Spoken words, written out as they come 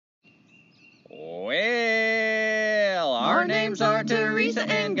Well, our names are Teresa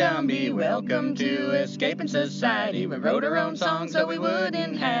and Gumby. Welcome to Escaping Society. We wrote our own song so we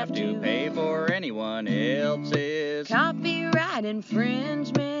wouldn't have to pay for anyone else's copyright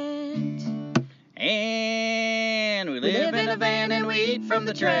infringement. And we live in a van and we eat from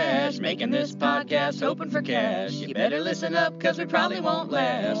the trash, making this podcast hoping for cash. You better listen up, cause we probably won't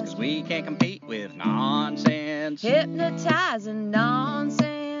last, cause we can't compete with nonsense. Hypnotizing nonsense.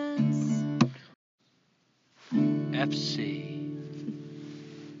 FC.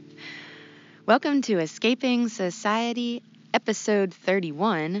 Welcome to Escaping Society, episode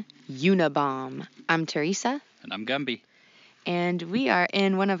 31, Unabomb. I'm Teresa. And I'm Gumby. And we are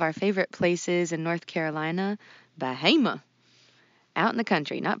in one of our favorite places in North Carolina, Bahama. Out in the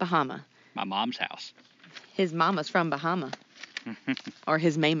country, not Bahama. My mom's house. His mama's from Bahama. Or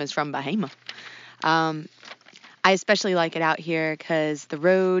his mama's from Bahama. I especially like it out here because the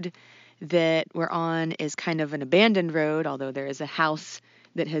road that we're on is kind of an abandoned road, although there is a house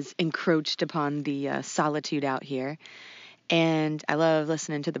that has encroached upon the solitude out here. And I love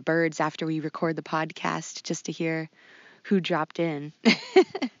listening to the birds after we record the podcast just to hear who dropped in.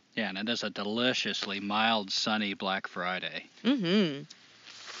 Yeah, and it is a deliciously mild, sunny Black Friday. Mm-hmm.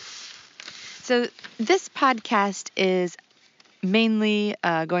 So this podcast is mainly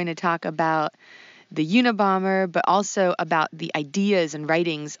going to talk about the Unabomber, but also about the ideas and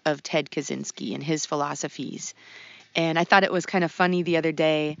writings of Ted Kaczynski and his philosophies. And I thought it was kind of funny the other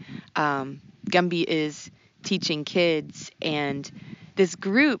day. Gumby is teaching kids, and this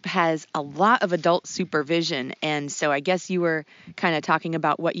group has a lot of adult supervision. And so I guess you were kind of talking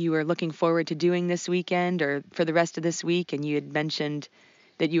about what you were looking forward to doing this weekend or for the rest of this week. And you had mentioned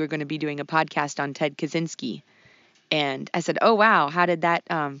that you were going to be doing a podcast on Ted Kaczynski. And I said, oh, wow, how did that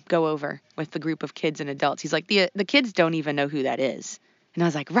go over with the group of kids and adults? He's like, the kids don't even know who that is. And I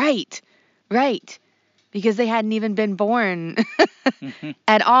was like, right. Because they hadn't even been born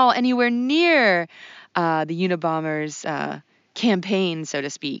at all anywhere near the Unabomber's campaign, so to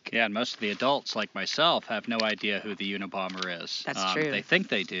speak. Yeah, and most of the adults, like myself, have no idea who the Unabomber is. That's true. They think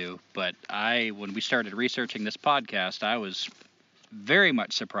they do, but when we started researching this podcast, I was very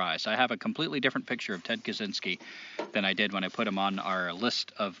much surprised. I have a completely different picture of Ted Kaczynski than I did when I put him on our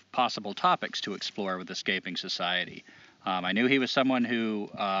list of possible topics to explore with Escaping Society. I knew he was someone who,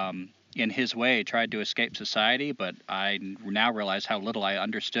 in his way, tried to escape society, but I now realize how little I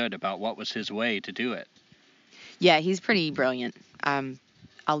understood about what was his way to do it. Yeah, he's pretty brilliant.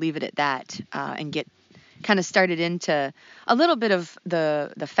 I'll leave it at that and get kind of started into a little bit of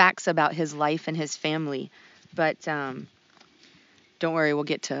the facts about his life and his family. But don't worry, we'll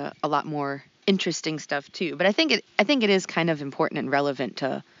get to a lot more interesting stuff too. But I think it is kind of important and relevant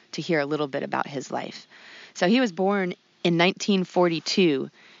to hear a little bit about his life. So he was born in 1942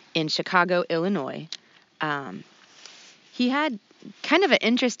 in Chicago, Illinois. He had kind of an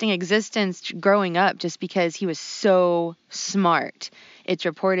interesting existence growing up just because he was so smart. It's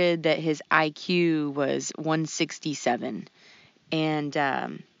reported that his IQ was 167.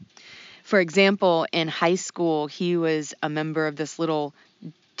 And for example, in high school, he was a member of this little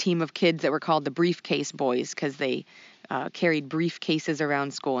team of kids that were called the Briefcase Boys because they carried briefcases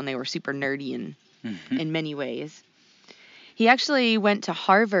around school and they were super nerdy in many ways. He actually went to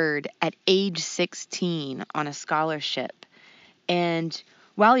Harvard at age 16 on a scholarship. And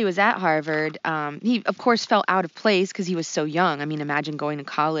while he was at Harvard, he, of course, felt out of place because he was so young. I mean, imagine going to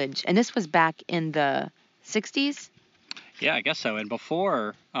college. And this was back in the 60s? Yeah, I guess so. And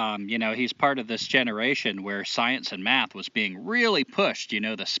before, he's part of this generation where science and math was being really pushed, the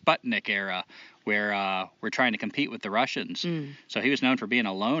Sputnik era, where we're trying to compete with the Russians. So he was known for being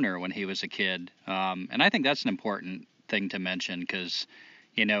a loner when he was a kid. And I think that's an important thing to mention because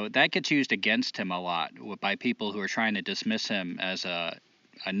that gets used against him a lot by people who are trying to dismiss him as a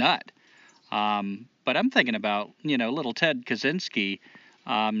nut. But I'm thinking about, little Ted Kaczynski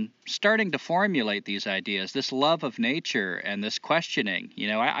starting to formulate these ideas, this love of nature and this questioning.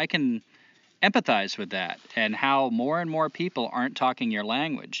 I can empathize with that and how more and more people aren't talking your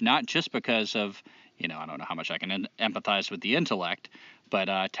language, not just because of, I don't know how much I can empathize with the intellect, but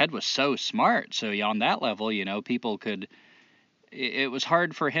Ted was so smart. So on that level, people could... It was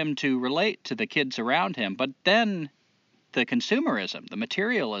hard for him to relate to the kids around him. But then the consumerism, the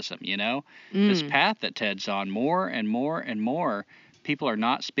materialism, this path that Ted's on, more and more and more, people are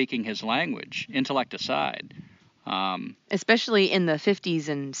not speaking his language, intellect aside. Especially in the 50s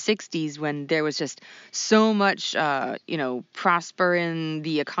and 60s when there was just so much, prosper in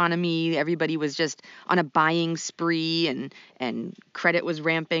the economy. Everybody was just on a buying spree, and credit was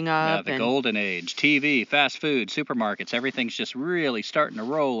ramping up. The golden age, TV, fast food, supermarkets, everything's just really starting to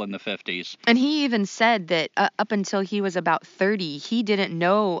roll in the 50s. And he even said that up until he was about 30, he didn't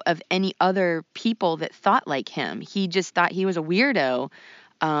know of any other people that thought like him. He just thought he was a weirdo.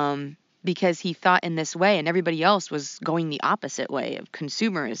 Because he thought in this way, and everybody else was going the opposite way of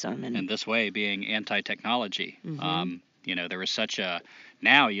consumerism. And this way being anti-technology. Mm-hmm. There was such a...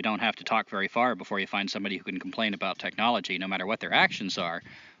 Now you don't have to talk very far before you find somebody who can complain about technology, no matter what their actions are.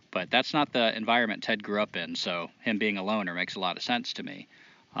 But that's not the environment Ted grew up in, so him being a loner makes a lot of sense to me.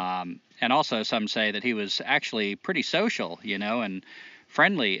 And also some say that he was actually pretty social, and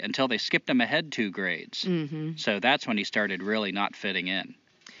friendly until they skipped him ahead 2 grades. Mm-hmm. So that's when he started really not fitting in.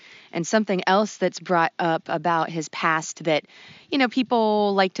 And something else that's brought up about his past that,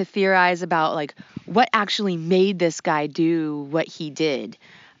 people like to theorize about, like, what actually made this guy do what he did.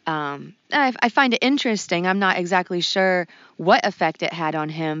 I find it interesting. I'm not exactly sure what effect it had on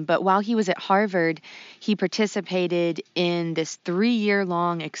him, but while he was at Harvard, he participated in this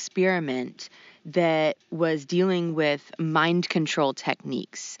 3-year-long experiment that was dealing with mind control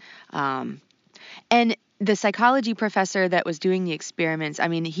techniques. And the psychology professor that was doing the experiments,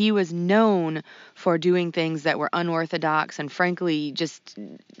 he was known for doing things that were unorthodox and frankly just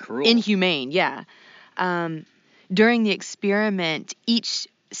cruel. Inhumane. Yeah. During the experiment, each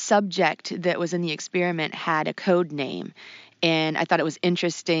subject that was in the experiment had a code name. And I thought it was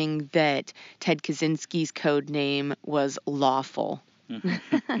interesting that Ted Kaczynski's code name was Lawful.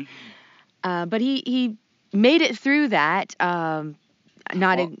 But he made it through that. Go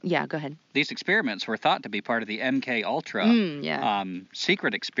ahead. These experiments were thought to be part of the MK Ultra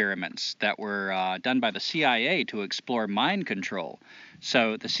secret experiments that were done by the CIA to explore mind control.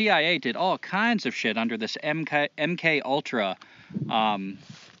 So the CIA did all kinds of shit under this MK Ultra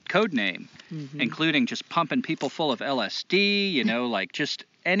code name, including just pumping people full of LSD, like just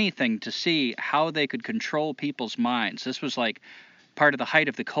anything to see how they could control people's minds. This was like part of the height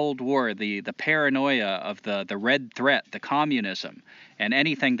of the Cold War, the paranoia of the red threat, the communism, and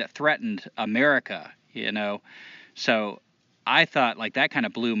anything that threatened America, So I thought, like, that kind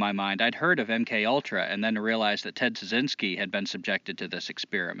of blew my mind. I'd heard of MK Ultra and then realized that Ted Kaczynski had been subjected to this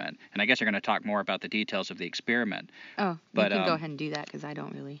experiment. And I guess you're going to talk more about the details of the experiment. Oh, but, you can go ahead and do that because I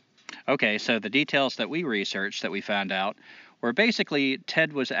don't really. Okay, so the details that we researched, that we found out, where basically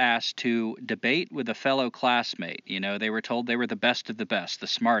Ted was asked to debate with a fellow classmate. They were told they were the best of the best, the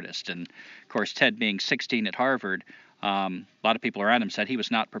smartest. And, of course, Ted being 16 at Harvard, a lot of people around him said he was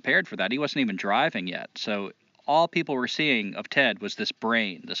not prepared for that. He wasn't even driving yet. So all people were seeing of Ted was this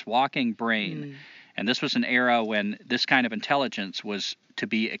brain, this walking brain. And this was an era when this kind of intelligence was to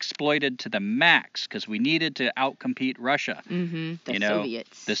be exploited to the max because we needed to outcompete Russia. The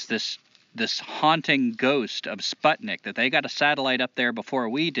Soviets. This haunting ghost of Sputnik that they got a satellite up there before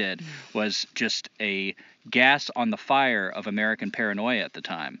we did was just a gas on the fire of American paranoia at the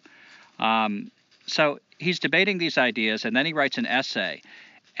time. So he's debating these ideas, and then he writes an essay.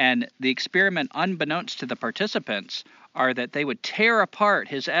 And the experiment, unbeknownst to the participants, are that they would tear apart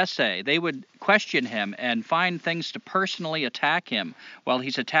his essay. They would question him and find things to personally attack him while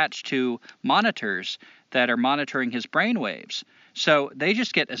he's attached to monitors that are monitoring his brainwaves. So they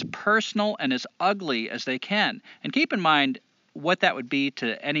just get as personal and as ugly as they can. And keep in mind what that would be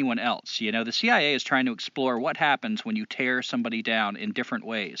to anyone else. The CIA is trying to explore what happens when you tear somebody down in different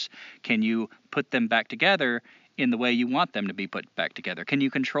ways. Can you put them back together in the way you want them to be put back together? Can you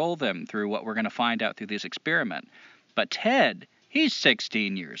control them through what we're going to find out through this experiment? But Ted, he's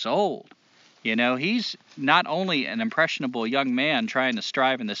 16 years old. He's not only an impressionable young man trying to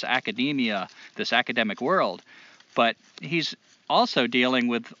strive in this academic world, but he's also dealing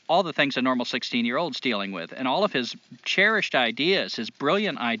with all the things a normal 16-year-old's dealing with. And all of his cherished ideas, his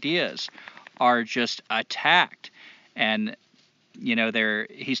brilliant ideas, are just attacked. And,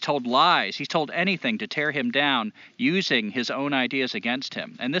 he's told lies. He's told anything to tear him down using his own ideas against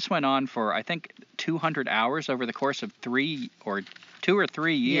him. And this went on for, I think, 200 hours over the course of 2 or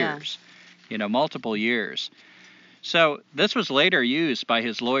 3 years. Yeah. Multiple years. So this was later used by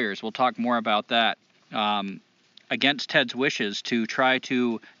his lawyers. We'll talk more about that. Against Ted's wishes to try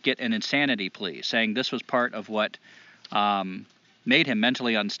to get an insanity plea, saying this was part of what made him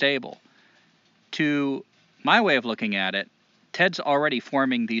mentally unstable. To my way of looking at it, Ted's already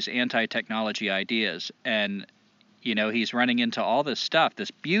forming these anti-technology ideas, and You know, he's running into all this stuff,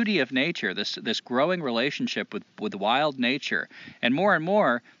 this beauty of nature, this growing relationship with wild nature. And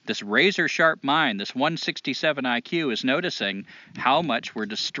more, this razor-sharp mind, this 167 IQ, is noticing how much we're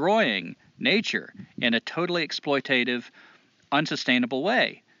destroying nature in a totally exploitative, unsustainable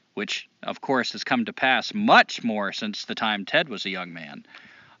way, which, of course, has come to pass much more since the time Ted was a young man.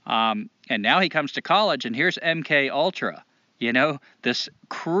 And now he comes to college, and here's MK Ultra, you know, this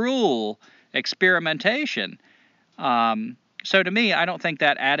cruel experimentation. So to me, I don't think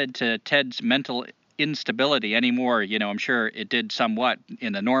that added to Ted's mental instability anymore. You know, I'm sure it did somewhat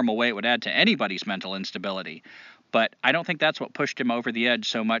in the normal way it would add to anybody's mental instability. But I don't think that's what pushed him over the edge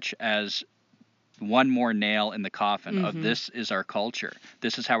so much as one more nail in the coffin of this is our culture.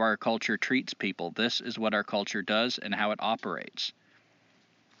 This is how our culture treats people. This is what our culture does and how it operates.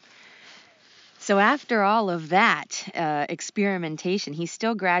 So after all of that experimentation, he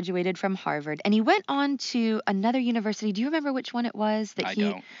still graduated from Harvard, and he went on to another university. Do you remember which one it was? I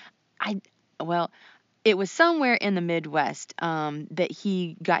don't. Well, it was somewhere in the Midwest that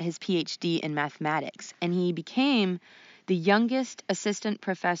he got his PhD in mathematics, and he became the youngest assistant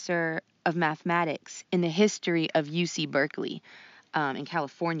professor of mathematics in the history of UC Berkeley in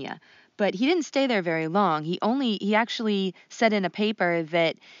California. But he didn't stay there very long. He actually said in a paper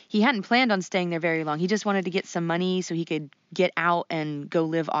that he hadn't planned on staying there very long. He just wanted to get some money so he could get out and go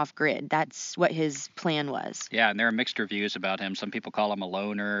live off grid. That's what his plan was. Yeah, and there are mixed reviews about him. Some people call him a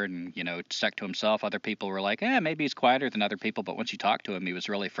loner and, you know, stuck to himself. Other people were like, maybe he's quieter than other people, but once you talk to him, he was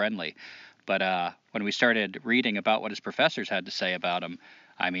really friendly. But when we started reading about what his professors had to say about him,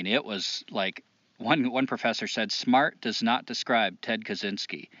 I mean, it was like one professor said, smart does not describe Ted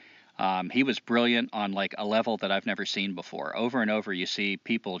Kaczynski. He was brilliant on like a level that I've never seen before. Over and over, you see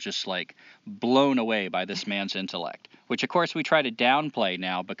people just like blown away by this man's intellect, which of course we try to downplay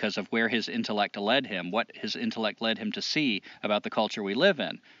now because of where his intellect led him, what his intellect led him to see about the culture we live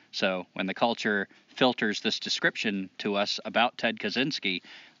in. So when the culture filters this description to us about Ted Kaczynski,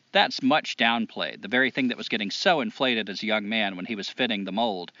 that's much downplayed. The very thing that was getting so inflated as a young man when he was fitting the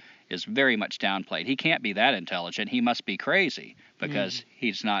mold is very much downplayed. He can't be that intelligent. He must be crazy because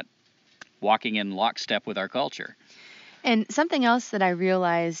he's not walking in lockstep with our culture. And something else that I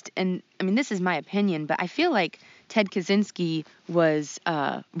realized, and I mean, this is my opinion, but I feel like Ted Kaczynski was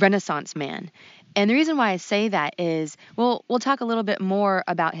a Renaissance man. And the reason why I say that is, we'll talk a little bit more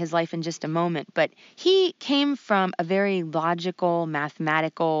about his life in just a moment, but he came from a very logical,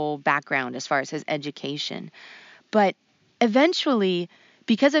 mathematical background as far as his education. But eventually,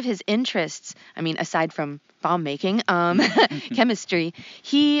 because of his interests, I mean, aside from bomb making, chemistry,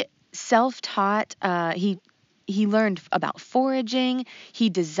 he self-taught. He learned about foraging. He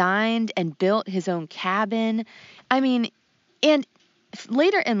designed and built his own cabin. I mean, and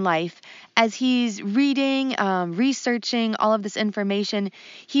later in life, as he's reading, researching all of this information,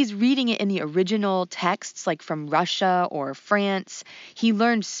 he's reading it in the original texts, like from Russia or France. He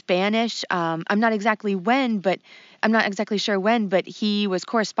learned Spanish. I'm not exactly sure when, but he was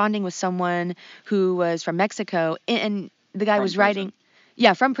corresponding with someone who was from Mexico, and the guy was writing.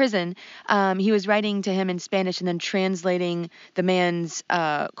 Yeah, from prison. He was writing to him in Spanish and then translating the man's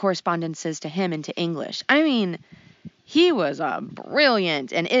correspondences to him into English. I mean, he was a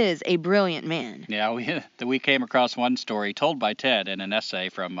brilliant and is a brilliant man. Yeah, we came across one story told by Ted in an essay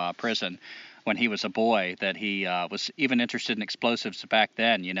from prison when he was a boy that he was even interested in explosives back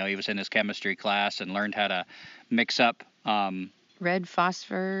then. You know, he was in his chemistry class and learned how to mix up red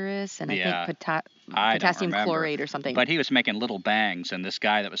phosphorus and I think potassium chlorate or something. But he was making little bangs, and this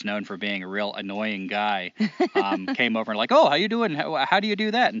guy that was known for being a real annoying guy came over and like, oh, how you doing? How do you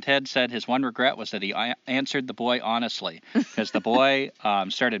do that? And Ted said his one regret was that he answered the boy honestly, because the boy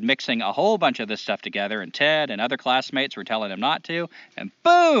started mixing a whole bunch of this stuff together, and Ted and other classmates were telling him not to, and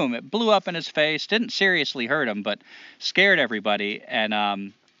boom, it blew up in his face. Didn't seriously hurt him, but scared everybody,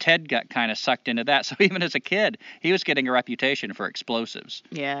 and Ted got kind of sucked into that. So even as a kid, he was getting a reputation for explosives.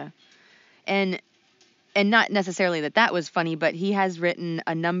 Yeah. And not necessarily that was funny, but he has written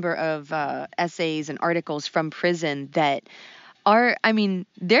a number of essays and articles from prison that are, I mean,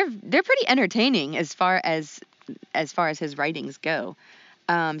 they're pretty entertaining as far as his writings go.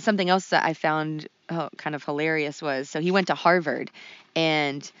 Something else that I found kind of hilarious was, so he went to Harvard,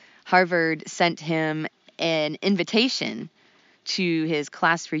 and Harvard sent him an invitation to his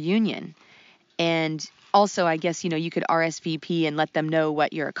class reunion. And also, I guess, you could RSVP and let them know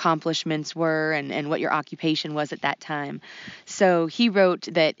what your accomplishments were and what your occupation was at that time. So he wrote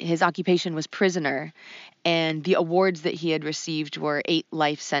that his occupation was prisoner, and the awards that he had received were 8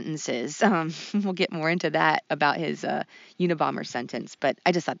 life sentences. We'll get more into that about his Unabomber sentence, but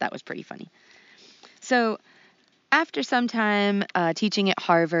I just thought that was pretty funny. So after some time teaching at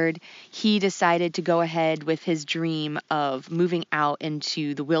Harvard, he decided to go ahead with his dream of moving out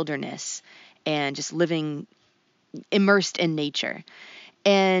into the wilderness and just living immersed in nature.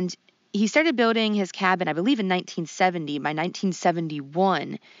 And he started building his cabin, I believe, in 1970. By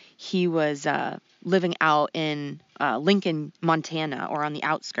 1971, he was living out in Lincoln, Montana, or on the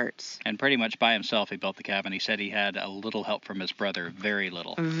outskirts. And pretty much by himself he built the cabin. He said he had a little help from his brother, very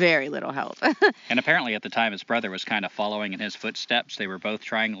little. Very little help. And apparently at the time his brother was kind of following in his footsteps. They were both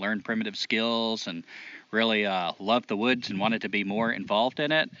trying to learn primitive skills and really loved the woods and wanted to be more involved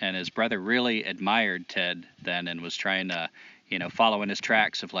in it. And his brother really admired Ted then and was trying to, follow in his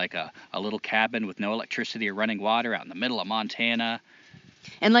tracks of like a little cabin with no electricity or running water out in the middle of Montana.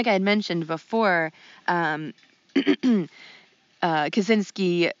 And like I had mentioned before,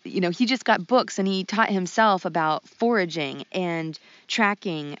 Kaczynski, he just got books and he taught himself about foraging and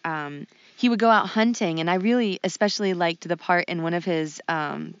tracking. He would go out hunting, and I really especially liked the part in one of his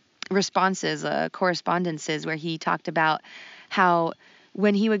correspondences, where he talked about how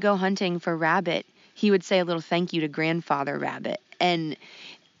when he would go hunting for rabbit, he would say a little thank you to Grandfather Rabbit. And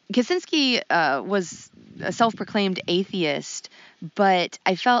Kaczynski was a self-proclaimed atheist, but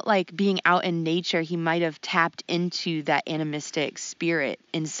I felt like being out in nature, he might have tapped into that animistic spirit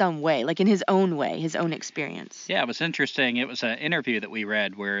in some way, like in his own way, his own experience. Yeah, it was interesting. It was an interview that we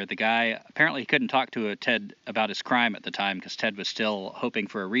read where the guy, apparently he couldn't talk to Ted about his crime at the time because Ted was still hoping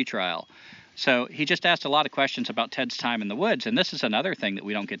for a retrial. So he just asked a lot of questions about Ted's time in the woods, and this is another thing that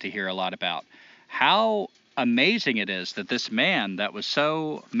we don't get to hear a lot about. How amazing it is that this man that was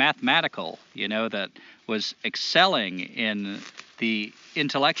so mathematical, that was excelling in the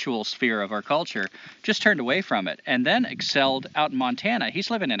intellectual sphere of our culture, just turned away from it and then excelled out in Montana. He's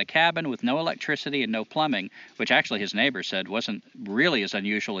living in a cabin with no electricity and no plumbing, which actually his neighbor said wasn't really as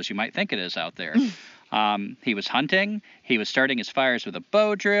unusual as you might think it is out there. He was hunting. He was starting his fires with a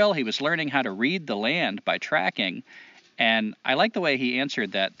bow drill. He was learning how to read the land by tracking. And I like the way he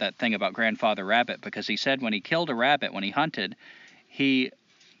answered that thing about Grandfather Rabbit, because he said when he killed a rabbit, when he hunted, he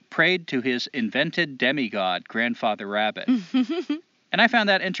prayed to his invented demigod, Grandfather Rabbit. And I found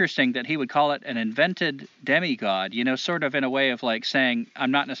that interesting that he would call it an invented demigod, sort of in a way of like saying,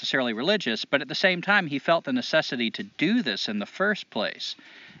 I'm not necessarily religious, but at the same time, he felt the necessity to do this in the first place.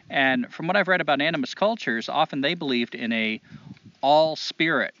 And from what I've read about animist cultures, often they believed in a all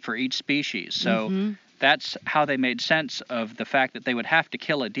spirit for each species. So that's how they made sense of the fact that they would have to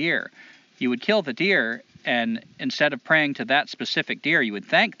kill a deer. You would kill the deer, and instead of praying to that specific deer, you would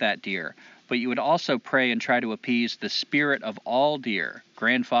thank that deer, but you would also pray and try to appease the spirit of all deer,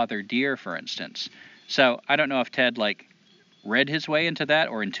 Grandfather Deer, for instance. So I don't know if Ted, read his way into that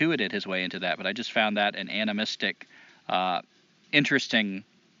or intuited his way into that, but I just found that an animistic, interesting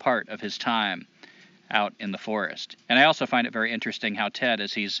part of his time out in the forest. And I also find it very interesting how Ted,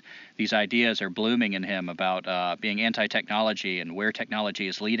 as these ideas are blooming in him about being anti-technology and where technology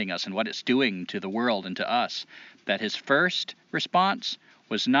is leading us and what it's doing to the world and to us, that his first response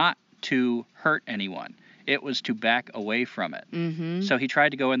was not to hurt anyone. It was to back away from it. So he tried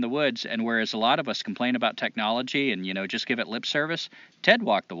to go in the woods, and whereas a lot of us complain about technology and, just give it lip service, Ted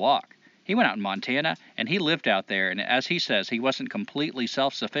walked the walk. He went out in Montana, and he lived out there, and as he says, he wasn't completely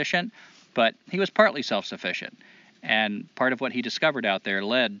self-sufficient, but he was partly self-sufficient, and part of what he discovered out there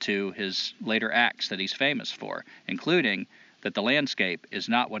led to his later acts that he's famous for, including that the landscape is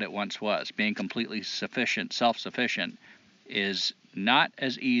not what it once was. Being completely self-sufficient, is not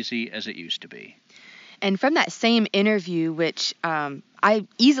as easy as it used to be. And from that same interview, which I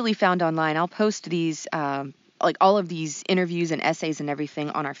easily found online, I'll post these, all of these interviews and essays and everything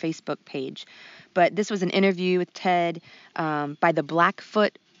on our Facebook page. But this was an interview with Ted by the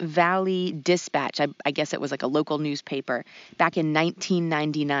Blackfoot Valley Dispatch. I guess it was like a local newspaper back in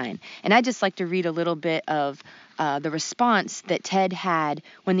 1999. And I'd just like to read a little bit of the response that Ted had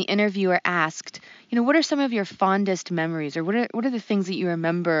when the interviewer asked, what are some of your fondest memories, or what are the things that you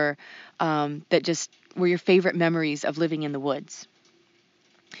remember that just were your favorite memories of living in the woods?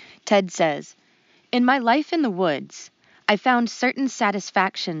 Ted says, "In my life in the woods, I found certain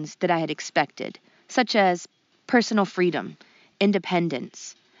satisfactions that I had expected, such as personal freedom,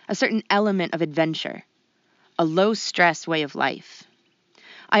 independence, a certain element of adventure, a low-stress way of life.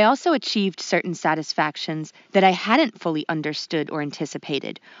 I also achieved certain satisfactions that I hadn't fully understood or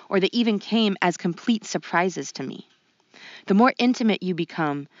anticipated, or that even came as complete surprises to me. The more intimate you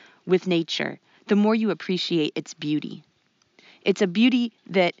become with nature, the more you appreciate its beauty. It's a beauty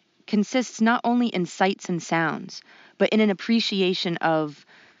that consists not only in sights and sounds, but in an appreciation of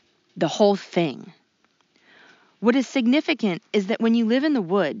the whole thing. What is significant is that when you live in the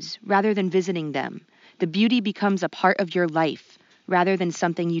woods, rather than visiting them, The beauty becomes a part of your life rather than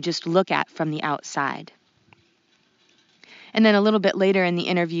something you just look at from the outside. And then a little bit later in the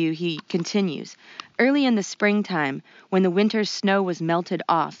interview, he continues, early in the springtime, when the winter's snow was melted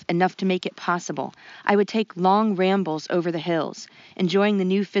off enough to make it possible, I would take long rambles over the hills, enjoying the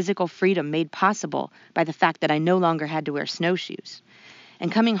new physical freedom made possible by the fact that I no longer had to wear snowshoes.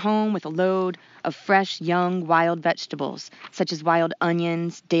 And coming home with a load of fresh, young, wild vegetables, such as wild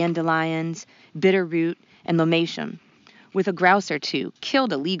onions, dandelions, bitterroot, and lomatium, with a grouse or two,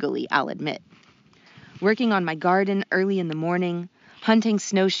 killed illegally, I'll admit. Working on my garden early in the morning, hunting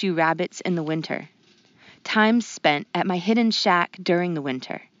snowshoe rabbits in the winter. Time spent at my hidden shack during the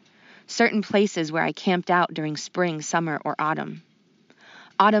winter. Certain places where I camped out during spring, summer, or autumn.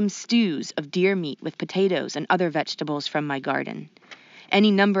 Autumn stews of deer meat with potatoes and other vegetables from my garden.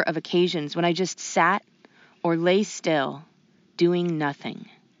 Any number of occasions when I just sat or lay still, doing nothing.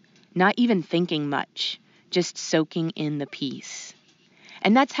 Not even thinking much, just soaking in the peace.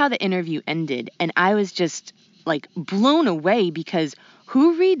 And that's how the interview ended. And I was just like blown away because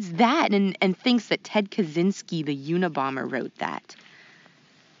who reads that and thinks that Ted Kaczynski, the Unabomber, wrote that?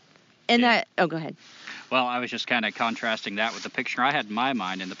 And Yeah. go ahead. Well, I was just kind of contrasting that with the picture I had in my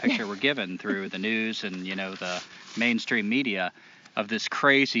mind and the picture we're given through the news and, the mainstream media of this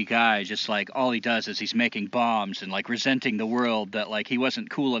crazy guy, just like all he does is he's making bombs and like resenting the world that like he wasn't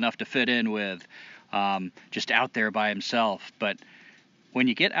cool enough to fit in with, just out there by himself. But when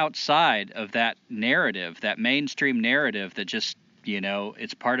you get outside of that narrative, that mainstream narrative that just,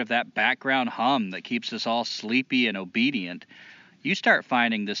 it's part of that background hum that keeps us all sleepy and obedient, you start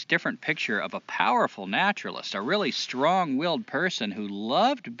finding this different picture of a powerful naturalist, a really strong-willed person who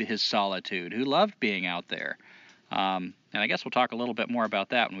loved his solitude, who loved being out there. And I guess we'll talk a little bit more about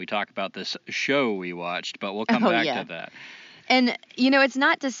that when we talk about this show we watched, but we'll come back to that. And, it's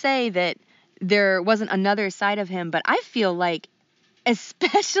not to say that there wasn't another side of him, but I feel like,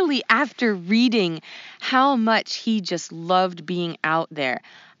 especially after reading how much he just loved being out there,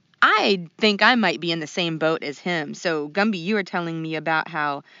 I think I might be in the same boat as him. So, Gumby, you were telling me about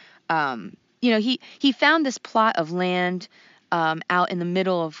how, he found this plot of land out in the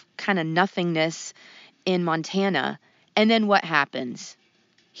middle of kind of nothingness in Montana. And then what happens?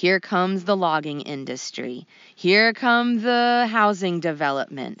 Here comes the logging industry. Here come the housing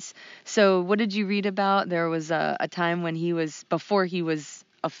developments. So what did you read about? There was a time when before he was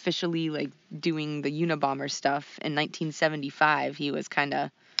officially like doing the Unabomber stuff in 1975, he was kind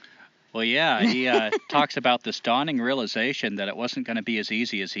of... Well, yeah, he talks about this dawning realization that it wasn't going to be as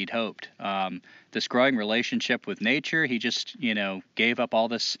easy as he'd hoped. This growing relationship with nature, he just, gave up all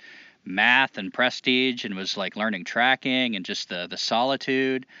this math and prestige and was like learning tracking and just the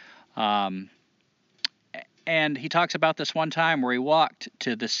solitude. And he talks about this one time where he walked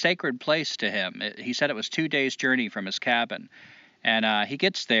to the sacred place to him. He said it was 2 days' journey from his cabin. And he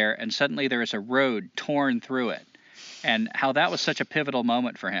gets there and suddenly there is a road torn through it. And how that was such a pivotal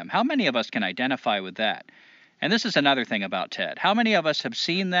moment for him. How many of us can identify with that? And this is another thing about Ted. How many of us have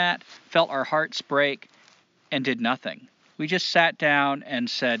seen that, felt our hearts break, and did nothing? We just sat down and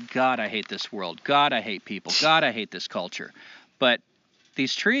said, God, I hate this world. God, I hate people. God, I hate this culture. But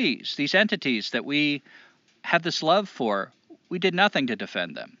these trees, these entities that we have this love for, we did nothing to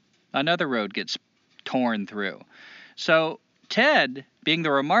defend them. Another road gets torn through. So Ted, being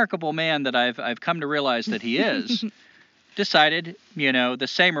the remarkable man that I've come to realize that he is, decided, the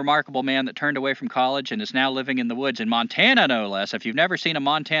same remarkable man that turned away from college and is now living in the woods in Montana, no less. If you've never seen a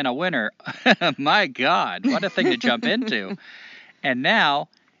Montana winter, my God, what a thing to jump into. And now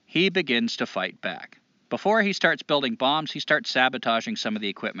he begins to fight back. Before he starts building bombs, he starts sabotaging some of the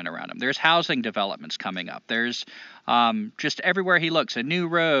equipment around him. There's housing developments coming up. There's just everywhere he looks, a new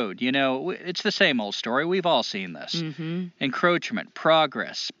road. It's the same old story. We've all seen this. Mm-hmm. Encroachment,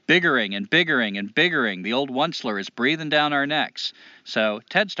 progress, biggering and biggering and biggering. The old Onceler is breathing down our necks. So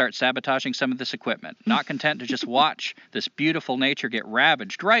Ted starts sabotaging some of this equipment. Not content to just watch this beautiful nature get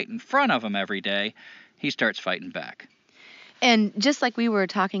ravaged right in front of him every day, he starts fighting back. And just like we were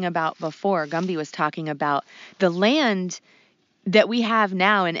talking about before, Gumby was talking about the land that we have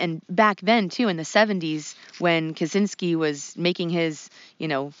now and back then, too, in the 70s when Kaczynski was making his,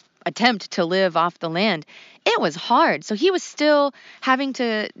 attempt to live off the land. It was hard. So he was still having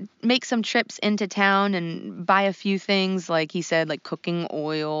to make some trips into town and buy a few things, like he said, like cooking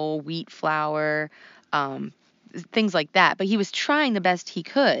oil, wheat flour, things like that. But he was trying the best he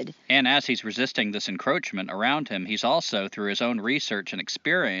could. And as he's resisting this encroachment around him, he's also, through his own research and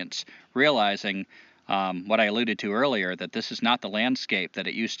experience, realizing what I alluded to earlier, that this is not the landscape that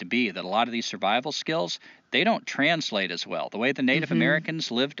it used to be, that a lot of these survival skills, they don't translate as well. The way the Native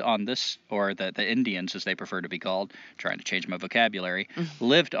Americans lived on this, or the Indians, as they prefer to be called, trying to change my vocabulary,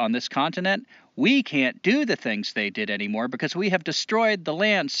 lived on this continent, we can't do the things they did anymore because we have destroyed the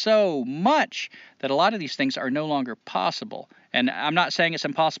land so much that a lot of these things are no longer possible. And I'm not saying it's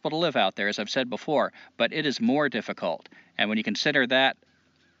impossible to live out there, as I've said before, but it is more difficult. And when you consider that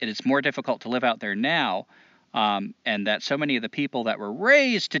it is more difficult to live out there now, and that so many of the people that were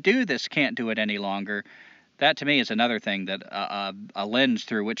raised to do this can't do it any longer, that to me is another thing, that a lens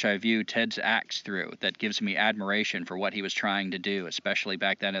through which I view Ted's acts through, that gives me admiration for what he was trying to do, especially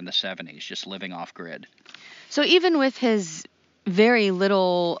back then in the 70s, just living off grid. So even with his very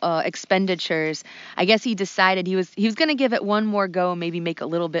little expenditures, I guess he decided he was going to give it one more go, maybe make a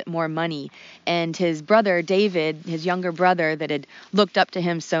little bit more money. And his brother David, his younger brother that had looked up to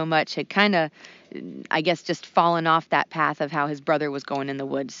him so much, had kind of, I guess, just fallen off that path of how his brother was going in the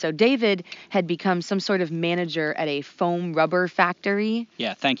woods. So David had become some sort of manager at a foam rubber factory.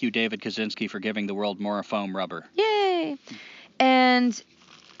 Yeah, thank you, David Kaczynski, for giving the world more foam rubber. Yay! And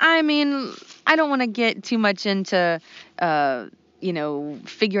I mean, I don't want to get too much into,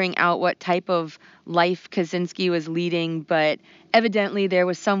 figuring out what type of life Kaczynski was leading, but evidently there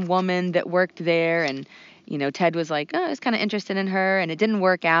was some woman that worked there, and, Ted was like, oh, I was kind of interested in her, and it didn't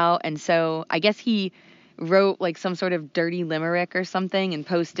work out, and so I guess he wrote like some sort of dirty limerick or something and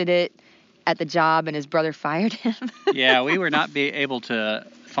posted it at the job, and his brother fired him. Yeah, we were not able to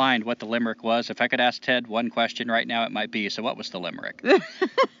find what the limerick was. If I could ask Ted one question right now, it might be, so what was the limerick?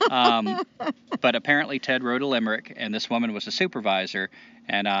 But apparently Ted wrote a limerick, and this woman was a supervisor,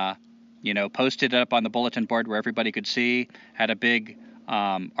 and, posted it up on the bulletin board where everybody could see, had a big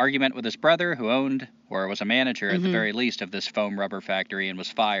argument with his brother, who owned, or was a manager at the very least, of this foam rubber factory, and was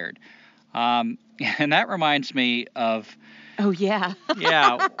fired. And that reminds me of... Oh, yeah.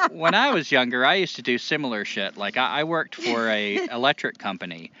 Yeah, when I was younger, I used to do similar shit. Like, I worked for a electric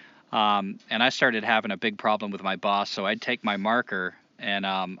company, and I started having a big problem with my boss, so I'd take my marker and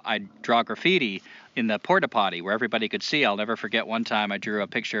I'd draw graffiti in the porta potty where everybody could see. I'll never forget one time I drew a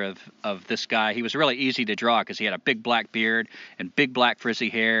picture of this guy. He was really easy to draw because he had a big black beard and big black frizzy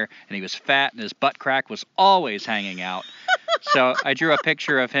hair, and he was fat, and his butt crack was always hanging out. So I drew a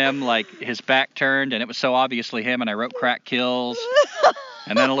picture of him, like his back turned, and it was so obviously him, and I wrote "crack kills."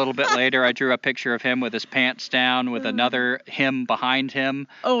 And then a little bit later, I drew a picture of him with his pants down with another him behind him.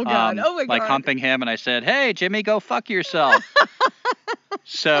 Oh, God. Oh, my God. Like humping him, and I said, "Hey, Jimmy, go fuck yourself."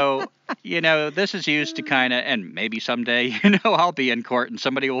 So, this is used to kind of, and maybe someday, I'll be in court and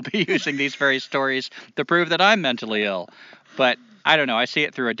somebody will be using these very stories to prove that I'm mentally ill. But I don't know. I see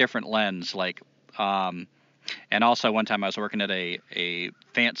it through a different lens, like, and also one time I was working at a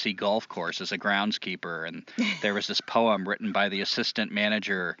fancy golf course as a groundskeeper, and there was this poem written by the assistant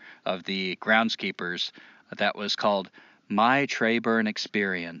manager of the groundskeepers that was called My Treyburn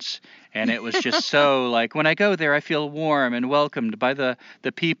Experience. And it was just so, like, when I go there, I feel warm and welcomed by the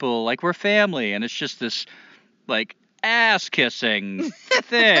people, like we're family. And it's just this, like, ass-kissing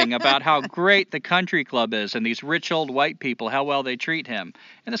thing about how great the country club is and these rich old white people, how well they treat him.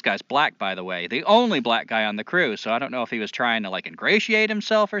 And this guy's black, by the way, the only black guy on the crew. So I don't know if he was trying to, like, ingratiate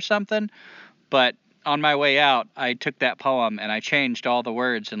himself or something. But on my way out, I took that poem and I changed all the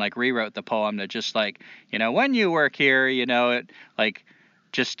words and, like, rewrote the poem to just, like, when you work here, it, like,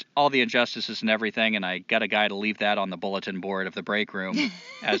 just all the injustices and everything. And I got a guy to leave that on the bulletin board of the break room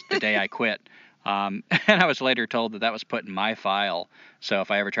as the day I quit. And I was later told that was put in my file. So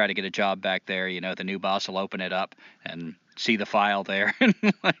if I ever try to get a job back there, the new boss will open it up and see the file there. And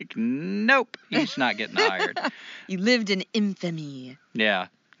like, nope, he's not getting hired. You lived in infamy. Yeah.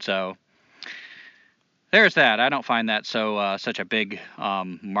 So there's that. I don't find that such a big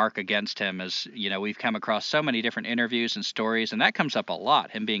mark against him, as, we've come across so many different interviews and stories, and that comes up a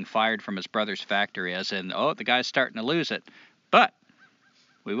lot, him being fired from his brother's factory, as in, oh, the guy's starting to lose it. But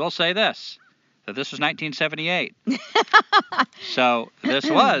we will say this, that this was 1978. So this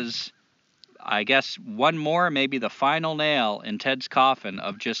was, I guess, one more, maybe the final nail in Ted's coffin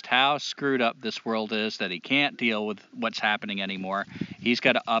of just how screwed up this world is, that he can't deal with what's happening ananymore. He's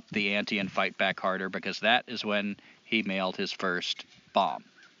got to up the ante and fight back harder, because that is when he mailed his first bomb.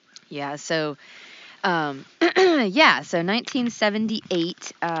 Yeah, so, so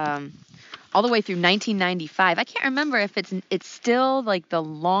 1978, all the way through 1995. I can't remember if it's still like the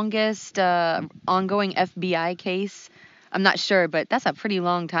longest ongoing FBI case. I'm not sure, but that's a pretty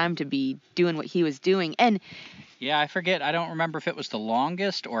long time to be doing what he was doing. And Yeah, I forget. I don't remember if it was the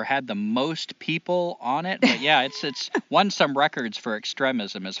longest or had the most people on it. But yeah, it's won some records for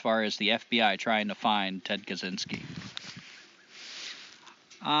extremism as far as the FBI trying to find Ted Kaczynski.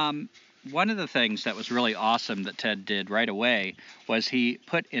 One of the things that was really awesome that Ted did right away was he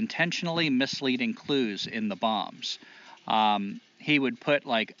put intentionally misleading clues in the bombs. He would put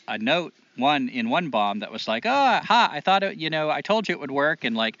like a note in one bomb that was like, I thought it, I told you it would work,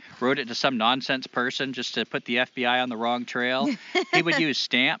 and like wrote it to some nonsense person just to put the FBI on the wrong trail. He would use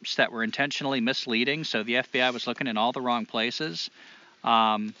stamps that were intentionally misleading, so the FBI was looking in all the wrong places.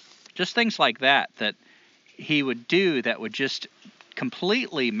 Just things like that he would do that would just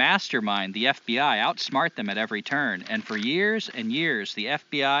completely mastermind the FBI, outsmart them at every turn. And for years and years, the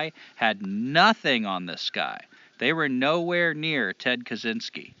FBI had nothing on this guy. They were nowhere near Ted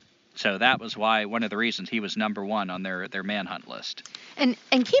Kaczynski. So that was one of the reasons he was number one on their manhunt list. And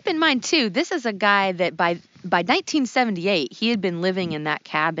keep in mind, too, this is a guy that by 1978, he had been living in that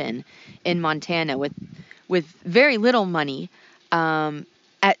cabin in Montana with very little money.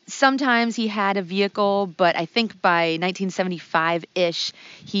 Sometimes he had a vehicle, but I think by 1975-ish,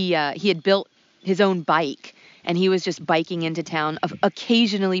 he had built his own bike. And he was just biking into town.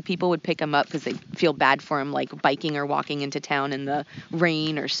 Occasionally, people would pick him up because they feel bad for him, like biking or walking into town in the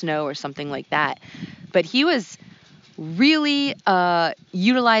rain or snow or something like that. But he was really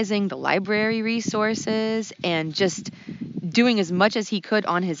utilizing the library resources and just doing as much as he could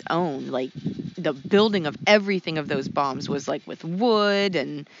on his own. Like the building of everything of those bombs was like with wood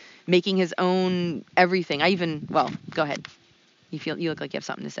and making his own everything. Go ahead. You look like you have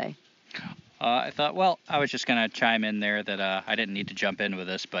something to say. I thought, I was just going to chime in there that I didn't need to jump in with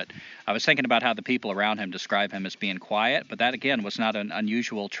this, but I was thinking about how the people around him describe him as being quiet, but that, again, was not an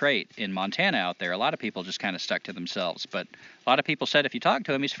unusual trait in Montana out there. A lot of people just kind of stuck to themselves, but a lot of people said if you talk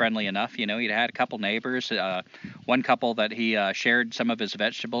to him, he's friendly enough. He'd had a couple neighbors, one couple that he shared some of his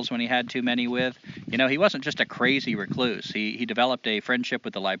vegetables when he had too many with. He wasn't just a crazy recluse. He developed a friendship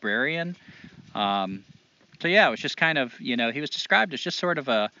with the librarian. So, yeah, it was just kind of, he was described as just sort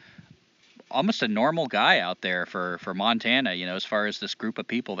of almost a normal guy out there for Montana, as far as this group of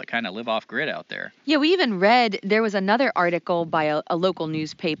people that kind of live off grid out there. Yeah, we even read, there was another article by a local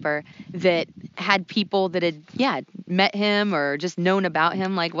newspaper that had people that had, met him or just known about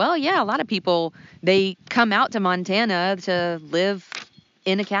him. Like, a lot of people, they come out to Montana to live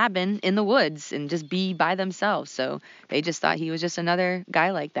in a cabin in the woods and just be by themselves. So they just thought he was just another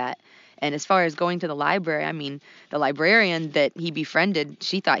guy like that. And as far as going to the library, the librarian that he befriended,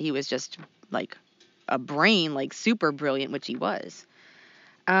 she thought he was just like a brain, like super brilliant, which he was.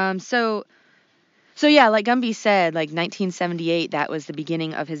 So yeah, like Gumby said, like 1978, that was the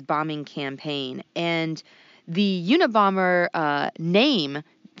beginning of his bombing campaign. And the Unabomber name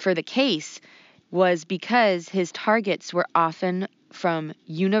for the case was because his targets were often from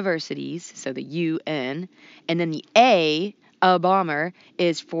universities, so the UN, and then the A bomber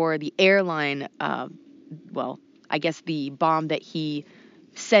is for the airline, I guess the bomb that he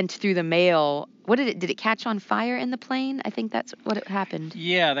sent through the mail. Did it catch on fire in the plane? I think that's what happened.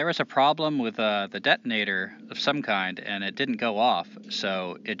 Yeah, there was a problem with the detonator of some kind, and it didn't go off,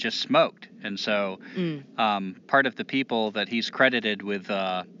 so it just smoked. And so part of the people that he's credited with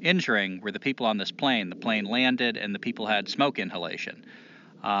injuring were the people on this plane. The plane landed, and the people had smoke inhalation.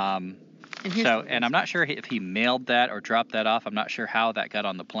 And I'm not sure if he mailed that or dropped that off. I'm not sure how that got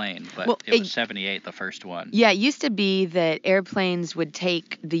on the plane, but it was 78, the first one. Yeah, it used to be that airplanes would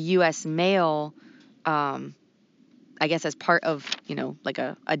take the U.S. mail, I guess as part of, like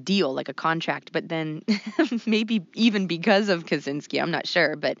a deal, like a contract. But then maybe even because of Kaczynski, I'm not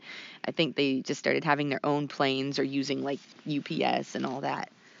sure. But I think they just started having their own planes or using like UPS and all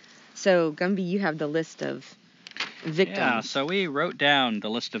that. So, Gumby, you have the list of victims. Yeah, so we wrote down the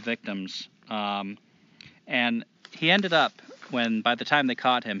list of victims, and he ended up, by the time they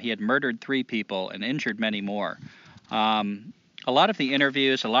caught him, he had murdered 3 people and injured many more. A lot of the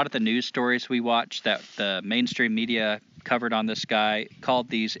interviews, a lot of the news stories we watched that the mainstream media covered on this guy called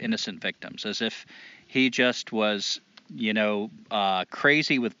these innocent victims, as if he just was,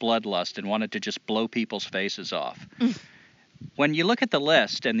 crazy with bloodlust and wanted to just blow people's faces off. When you look at the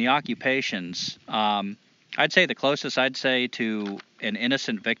list and the occupations, I'd say the closest to an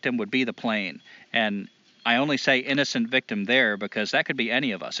innocent victim would be the plane. And I only say innocent victim there because that could be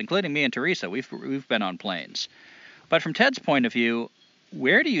any of us, including me and Teresa. We've been on planes. But from Ted's point of view,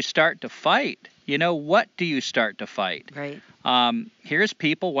 where do you start to fight? What do you start to fight? Right. Here's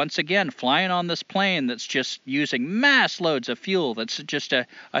people, once again, flying on this plane that's just using mass loads of fuel. That's just a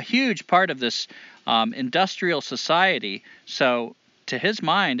huge part of this industrial society. So to his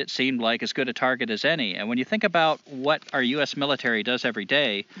mind, it seemed like as good a target as any. And when you think about what our U.S. military does every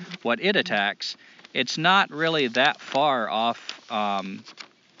day, what it attacks, it's not really that far off, I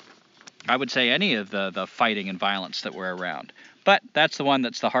would say, any of the fighting and violence that were around. But that's the one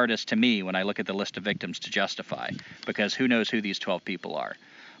that's the hardest to me when I look at the list of victims to justify, because who knows who these 12 people are.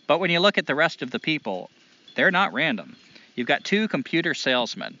 But when you look at the rest of the people, they're not random. You've got 2 computer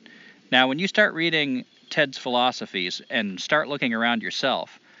salesmen. Now, when you start reading Ted's philosophies and start looking around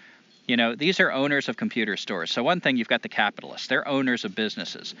yourself, these are owners of computer stores. So one thing, you've got the capitalists. They're owners of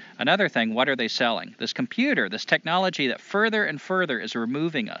businesses. Another thing, what are they selling? This computer, this technology that further and further is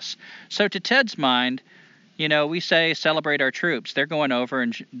removing us. So to Ted's mind, we say celebrate our troops. They're going over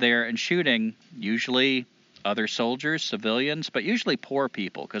there and shooting usually other soldiers, civilians, but usually poor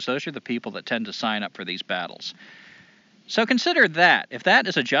people, because those are the people that tend to sign up for these battles. So consider that. If that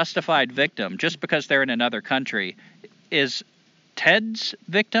is a justified victim just because they're in another country, is Ted's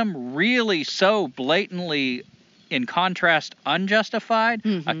victim really so blatantly, in contrast, unjustified?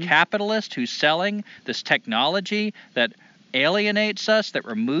 Mm-hmm. A capitalist who's selling this technology that alienates us, that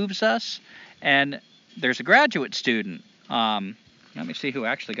removes us? And there's a graduate student. Let me see who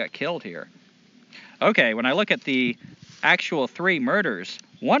actually got killed here. Okay, when I look at the actual 3 murders,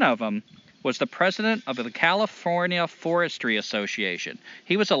 one of them was the president of the California Forestry Association.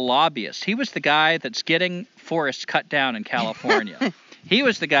 He was a lobbyist. He was the guy that's getting forests cut down in California. He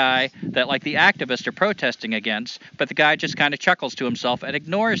was the guy that, like, the activists are protesting against, but the guy just kind of chuckles to himself and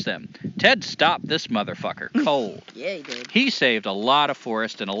ignores them. Ted stopped this motherfucker cold. Yeah, he did. He saved a lot of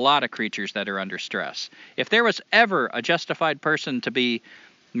forest and a lot of creatures that are under stress. If there was ever a justified person to be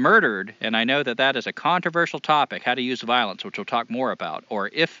murdered, and I know that that is a controversial topic, how to use violence, which we'll talk more about, or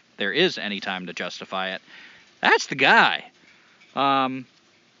if there is any time to justify it, that's the guy.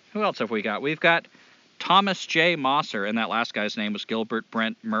 Who else have we got? We've got Thomas J. Mosser, and that last guy's name was Gilbert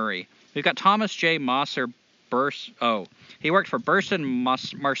Brent Murray. We've got Thomas J. Mosser. He worked for Burson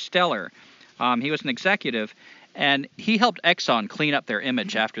Marsteller. He was an executive, and he helped Exxon clean up their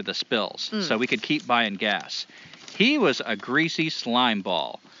image after the spills, so we could keep buying gas. He was a greasy slime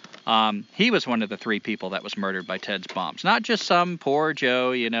ball. He was one of the 3 people that was murdered by Ted's bombs. Not just some poor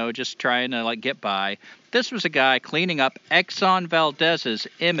Joe, just trying to get by. This was a guy cleaning up Exxon Valdez's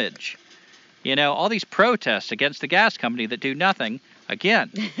image. All these protests against the gas company that do nothing. Again,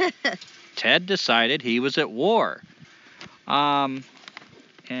 Ted decided he was at war. And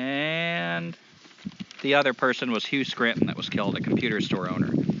the other person was Hugh Scranton that was killed, a computer store owner.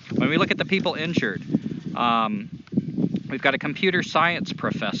 When we look at the people injured, we've got a computer science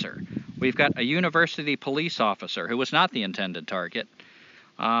professor. We've got a university police officer who was not the intended target.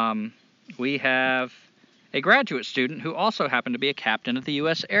 We have a graduate student who also happened to be a captain of the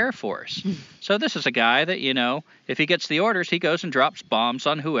U.S. Air Force. So this is a guy that, if he gets the orders, he goes and drops bombs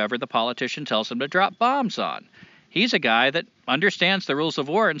on whoever the politician tells him to drop bombs on. He's a guy that understands the rules of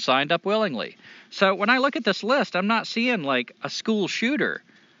war and signed up willingly. So when I look at this list, I'm not seeing like a school shooter.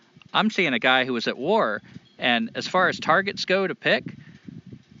 I'm seeing a guy who was at war. And as far as targets go to pick,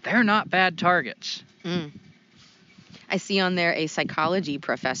 they're not bad targets. I see on there a psychology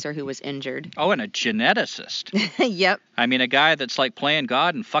professor who was injured. Oh, and a geneticist. Yep. I mean, a guy that's like playing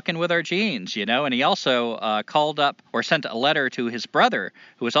God and fucking with our genes, And he also called up or sent a letter to his brother,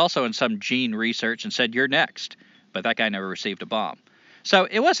 who was also in some gene research, and said, "You're next." But that guy never received a bomb. So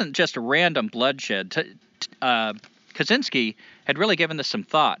it wasn't just a random bloodshed. Kaczynski had really given this some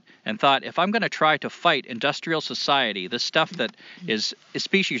thought and thought, if I'm going to try to fight industrial society, this stuff that is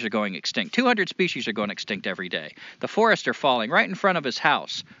species are going extinct. 200 species are going extinct every day. The forests are falling right in front of his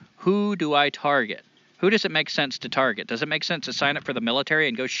house. Who do I target? Who does it make sense to target? Does it make sense to sign up for the military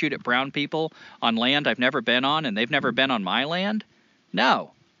and go shoot at brown people on land I've never been on and they've never been on my land?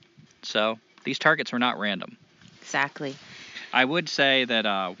 No. So these targets were not random. Exactly. I would say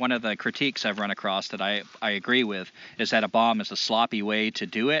that one of the critiques I've run across that I agree with is that a bomb is a sloppy way to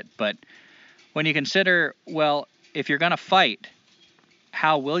do it. But when you consider, well, if you're going to fight,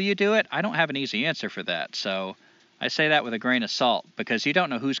 how will you do it? I don't have an easy answer for that. So I say that with a grain of salt, because you don't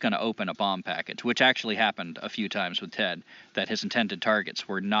know who's going to open a bomb package, which actually happened a few times with Ted, that his intended targets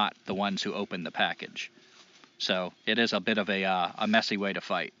were not the ones who opened the package. So it is a bit of a messy way to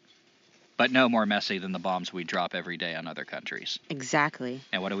fight. But no more messy than the bombs we drop every day on other countries. Exactly.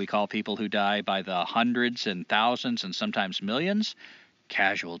 And what do we call people who die by the hundreds and thousands and sometimes millions?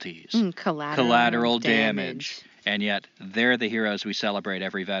 Casualties. Collateral damage. And yet, they're the heroes we celebrate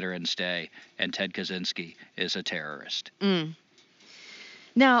every Veterans Day, and Ted Kaczynski is a terrorist.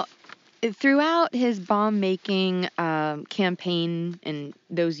 Now, throughout his bomb-making campaign in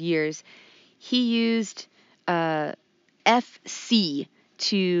those years, he used FC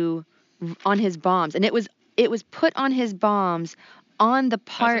on his bombs, and it was put on his bombs on the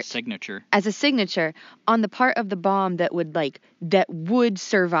part as a signature on the part of the bomb that would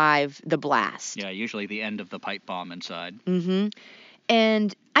survive the blast. Yeah, usually the end of the pipe bomb inside. Mm-hmm.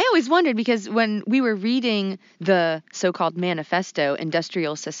 And I always wondered, because when we were reading the so-called manifesto,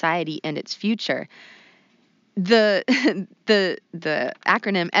 Industrial Society and Its Future, the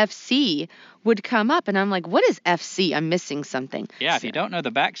acronym FC would come up, and I'm like, what is FC? I'm missing something. Yeah, if you don't know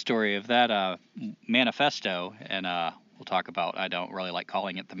the backstory of that manifesto, and we'll talk about, I don't really like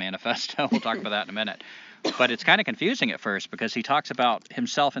calling it the manifesto. We'll talk about that in a minute. But it's kind of confusing at first, because he talks about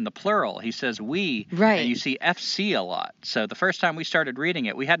himself in the plural. He says we, right, and you see FC a lot. So the first time we started reading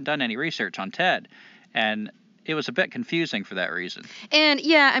it, we hadn't done any research on Ted, and it was a bit confusing for that reason. And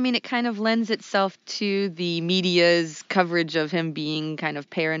yeah, I mean, it kind of lends itself to the media's coverage of him being kind of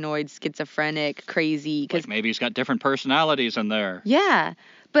paranoid, schizophrenic, crazy. Like maybe he's got different personalities in there. Yeah,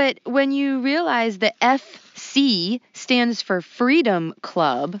 but when you realize that FC stands for Freedom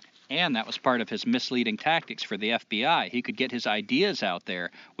Club. And that was part of his misleading tactics for the FBI. He could get his ideas out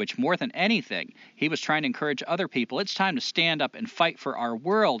there, which more than anything, he was trying to encourage other people. It's time to stand up and fight for our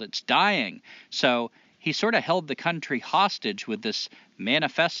world. It's dying. So he sort of held the country hostage with this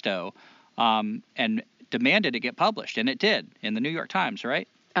manifesto and demanded it get published. And it did in the New York Times, right?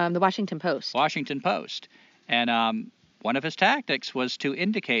 The Washington Post. Washington Post. And one of his tactics was to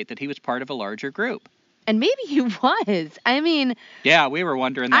indicate that he was part of a larger group. And maybe he was. I mean... Yeah, we were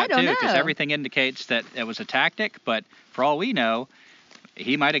wondering that too, because know. Everything indicates that it was a tactic, but for all we know,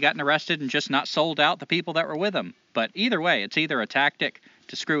 he might have gotten arrested and just not sold out the people that were with him. But either way, it's either a tactic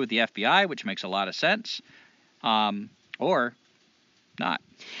to screw with the FBI, which makes a lot of sense, or not.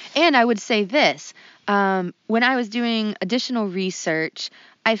 And I would say this. When I was doing additional research,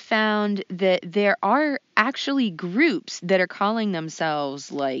 I found that there are actually groups that are calling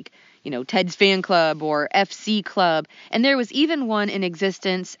themselves like, Ted's Fan Club or FC Club. And there was even one in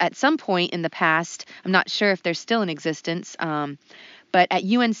existence at some point in the past. I'm not sure if they're still in existence. But at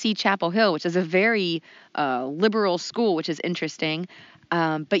UNC Chapel Hill, which is a very liberal school, which is interesting.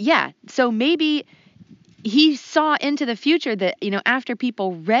 But yeah, so maybe he saw into the future that, after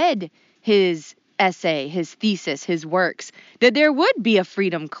people read his essay, his thesis, his works, that there would be a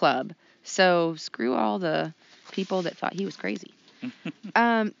freedom club. So screw all the people that thought he was crazy.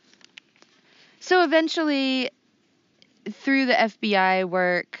 So eventually, through the FBI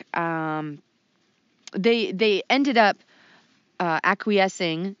work, they ended up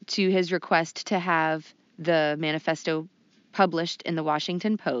acquiescing to his request to have the manifesto published in the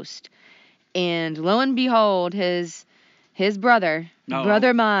Washington Post. And lo and behold, his brother,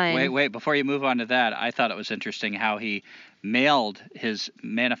 brother mine. Wait, before you move on to that, I thought it was interesting how he mailed his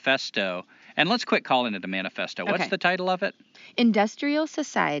manifesto. And let's quit calling it a manifesto. What's the title of it? Industrial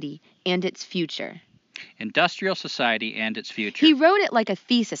Society and Its Future. Industrial Society and Its Future. He wrote it like a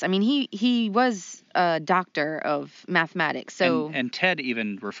thesis. I mean, he was a doctor of mathematics. So and Ted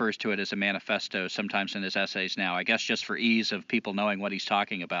even refers to it as a manifesto sometimes in his essays now, I guess just for ease of people knowing what he's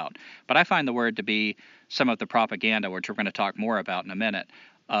talking about. But I find the word to be some of the propaganda, which we're going to talk more about in a minute,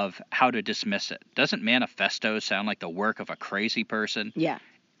 of how to dismiss it. Doesn't manifesto sound like the work of a crazy person? Yeah.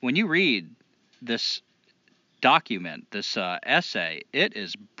 When you read this document, this essay, it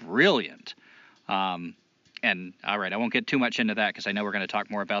is brilliant. And all right, I won't get too much into that because I know we're going to talk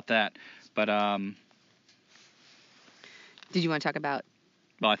more about that. But did you want to talk about?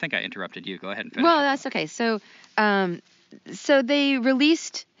 Well, I think I interrupted you. Go ahead and finish. Well, that's okay. So they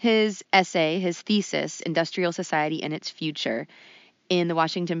released his essay, his thesis, Industrial Society and Its Future, in the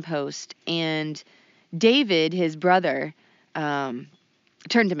Washington Post, and David, his brother, turned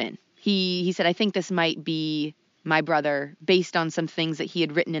him in. He said, I think this might be my brother based on some things that he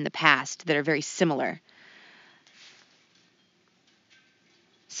had written in the past that are very similar.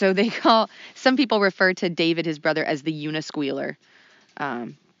 So some people refer to David, his brother, as the Unisquealer,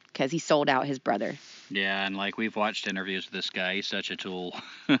 because he sold out his brother. Yeah, and like we've watched interviews with this guy, he's such a tool.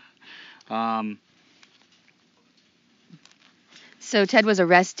 So Ted was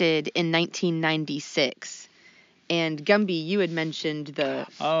arrested in 1996. And Gumby, you had mentioned the...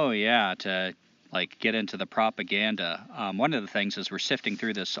 Oh, yeah, to get into the propaganda. One of the things as we're sifting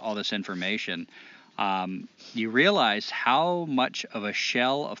through all this information, you realize how much of a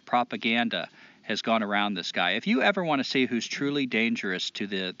shell of propaganda has gone around this guy. If you ever want to see who's truly dangerous to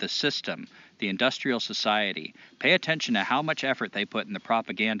the system, the industrial society, pay attention to how much effort they put in the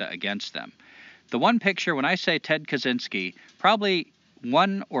propaganda against them. The one picture, when I say Ted Kaczynski, probably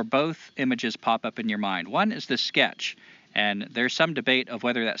one or both images pop up in your mind. One is the sketch, and there's some debate of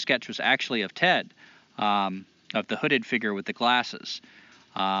whether that sketch was actually of Ted. of the hooded figure with the glasses.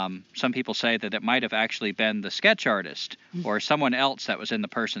 Some people say that it might have actually been the sketch artist or someone else that was in the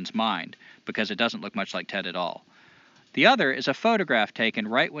person's mind, because it doesn't look much like Ted at all. The other is a photograph taken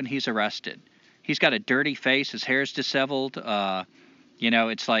right when he's arrested. He's got a dirty face, his hair's disheveled,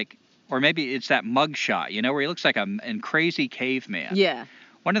 it's like, or maybe it's that mug shot, where he looks like a crazy caveman. Yeah.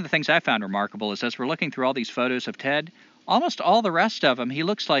 One of the things I found remarkable is as we're looking through all these photos of Ted, almost all the rest of him, he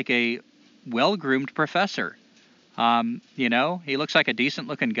looks like a well-groomed professor. He looks like a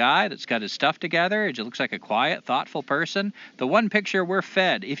decent-looking guy that's got his stuff together. He looks like a quiet, thoughtful person. The one picture we're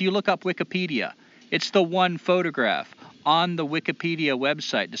fed, if you look up Wikipedia, it's the one photograph on the Wikipedia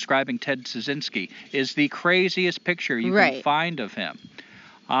website describing Ted Kaczynski, is the craziest picture you can find of him.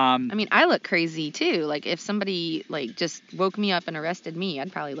 I look crazy too. Like if somebody just woke me up and arrested me,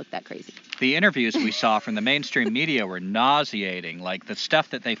 I'd probably look that crazy. The interviews we saw from the mainstream media were nauseating, like the stuff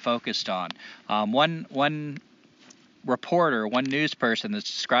that they focused on. One reporter, one news person that's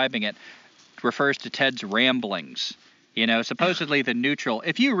describing it, refers to Ted's ramblings. Supposedly the neutral.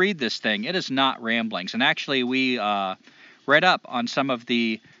 If you read this thing, it is not ramblings. And actually, we read up on some of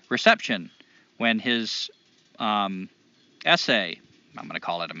the reception when his essay, I'm going to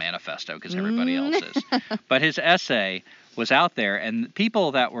call it a manifesto because everybody else is, but his essay was out there, and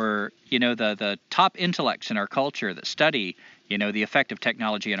people that were, the top intellects in our culture that study, the effect of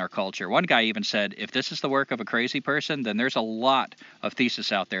technology in our culture. One guy even said, if this is the work of a crazy person, then there's a lot of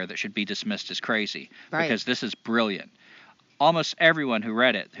thesis out there that should be dismissed as crazy, because this is brilliant. Almost everyone who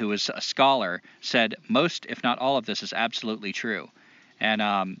read it, who was a scholar, said most, if not all of this is absolutely true. And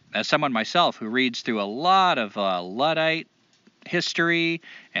as someone myself who reads through a lot of Luddite history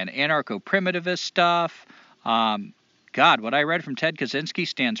and anarcho-primitivist stuff, God, what I read from Ted Kaczynski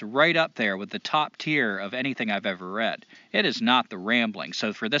stands right up there with the top tier of anything I've ever read. It is not the ramblings.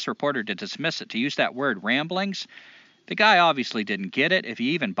 So for this reporter to dismiss it, to use that word ramblings, the guy obviously didn't get it if he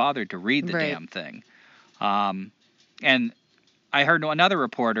even bothered to read the damn thing. And I heard another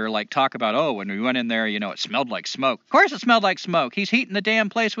reporter talk about, when we went in there, it smelled like smoke. Of course it smelled like smoke. He's heating the damn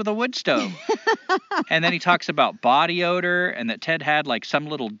place with a wood stove. And then he talks about body odor and that Ted had some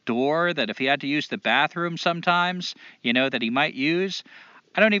little door that if he had to use the bathroom sometimes, that he might use.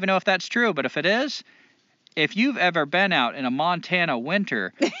 I don't even know if that's true, but if it is, if you've ever been out in a Montana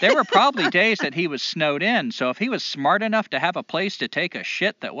winter, there were probably days that he was snowed in. So if he was smart enough to have a place to take a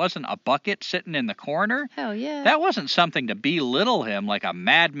shit that wasn't a bucket sitting in the corner, hell yeah, that wasn't something to belittle him like a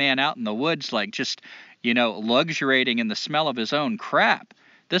madman out in the woods, luxuriating in the smell of his own crap.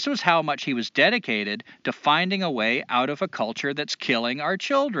 This was how much he was dedicated to finding a way out of a culture that's killing our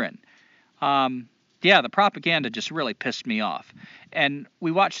children. The propaganda just really pissed me off. And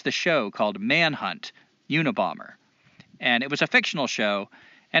we watched the show called Manhunt, Unabomber. And it was a fictional show.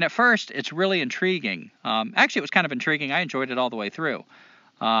 And at first, it's really intriguing. Actually, it was kind of intriguing. I enjoyed it all the way through.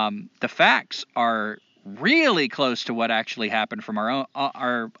 The facts are really close to what actually happened from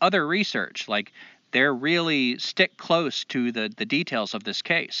our other research. They're really stick close to the details of this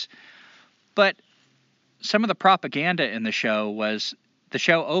case. But some of the propaganda in the show was, the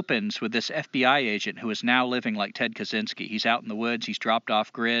show opens with this FBI agent who is now living like Ted Kaczynski. He's out in the woods. He's dropped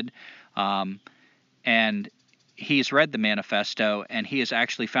off grid. And he's read the manifesto, and he has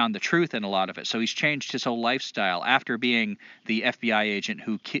actually found the truth in a lot of it. So he's changed his whole lifestyle after being the FBI agent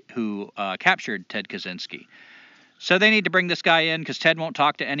who captured Ted Kaczynski. So they need to bring this guy in because Ted won't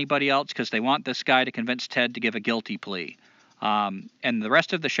talk to anybody else because they want this guy to convince Ted to give a guilty plea. And the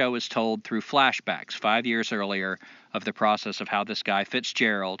rest of the show is told through flashbacks 5 years earlier of the process of how this guy,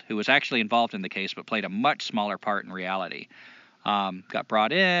 Fitzgerald, who was actually involved in the case but played a much smaller part in reality, got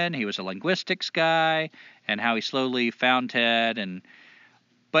brought in. He was a linguistics guy, and how he slowly found Ted.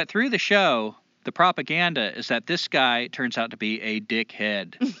 But through the show, the propaganda is that this guy turns out to be a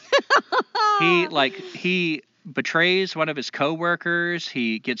dickhead. He betrays one of his coworkers.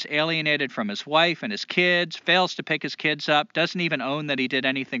 He gets alienated from his wife and his kids, fails to pick his kids up, doesn't even own that he did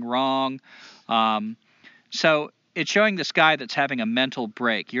anything wrong. So it's showing this guy that's having a mental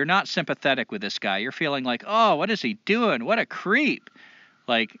break. You're not sympathetic with this guy. You're feeling like, oh, what is he doing? What a creep.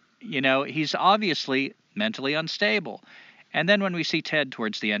 He's obviously mentally unstable. And then when we see Ted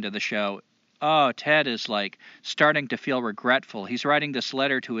towards the end of the show, Ted is starting to feel regretful. He's writing this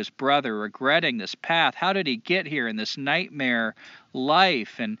letter to his brother, regretting this path. How did he get here in this nightmare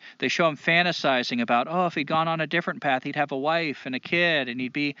life? And they show him fantasizing about, if he'd gone on a different path, he'd have a wife and a kid, and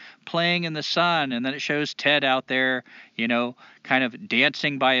he'd be playing in the sun. And then it shows Ted out there, kind of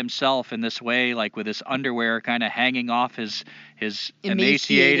dancing by himself in this way, with his underwear kind of hanging off his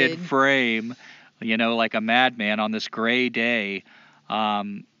emaciated frame, like a madman on this gray day.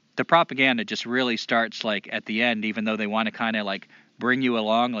 the propaganda just really starts like at the end, even though they want to kind of like bring you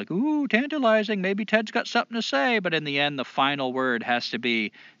along, like, ooh, tantalizing, maybe Ted's got something to say, but in the end, the final word has to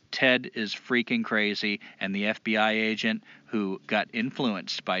be Ted is freaking crazy, and the FBI agent who got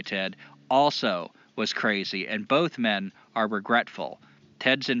influenced by Ted also was crazy, and both men are regretful.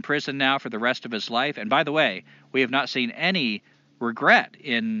 Ted's in prison now for the rest of his life, and by the way, we have not seen any regret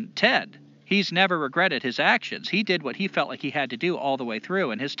in Ted. He's never regretted his actions. He did what he felt like he had to do all the way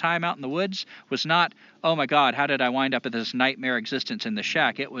through, and his time out in the woods was not, oh my God, how did I wind up in this nightmare existence in the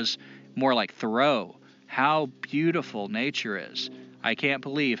shack? It was more like Thoreau. How beautiful nature is. I can't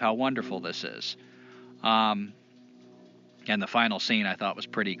believe how wonderful this is. And the final scene I thought was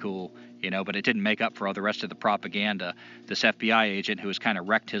pretty cool, but it didn't make up for all the rest of the propaganda. This FBI agent who has kind of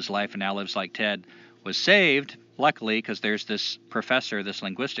wrecked his life and now lives like Ted was saved, luckily, because there's this professor, this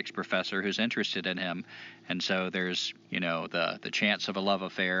linguistics professor, who's interested in him. And so there's, the chance of a love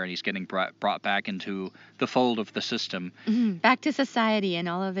affair, and he's getting brought back into the fold of the system. Mm-hmm. Back to society and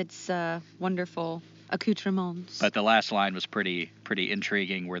all of its wonderful accoutrements. But the last line was pretty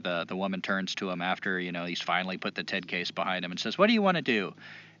intriguing, where the woman turns to him after, he's finally put the Ted case behind him and says, what do you want to do?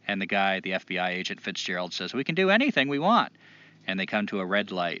 And the guy, the FBI agent Fitzgerald, says, we can do anything we want. And they come to a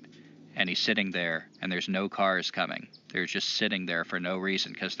red light, and he's sitting there, and there's no cars coming. They're just sitting there for no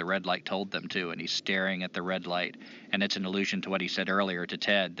reason because the red light told them to, and he's staring at the red light. And it's an allusion to what he said earlier to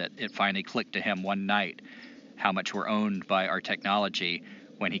Ted, that it finally clicked to him one night how much we're owned by our technology,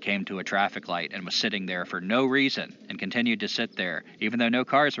 when he came to a traffic light and was sitting there for no reason and continued to sit there. Even though no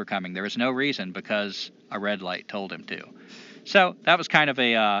cars were coming, there was no reason because a red light told him to. So that was kind of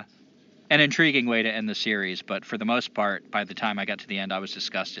an intriguing way to end the series, but for the most part, by the time I got to the end, I was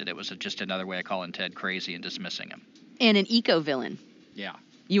disgusted. It was just another way of calling Ted crazy and dismissing him. And an eco-villain. Yeah.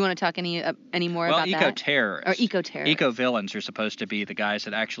 You want to talk any more about that? Well, eco-terrorists. Or eco-terrorists. Eco-villains are supposed to be the guys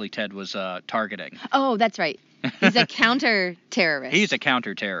that actually Ted was targeting. Oh, that's right. He's a counter-terrorist. He's a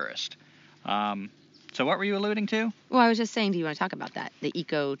counter-terrorist. So what were you alluding to? Well, I was just saying, do you want to talk about that? The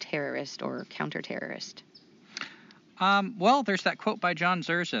eco-terrorist or counter-terrorist? Well, there's that quote by John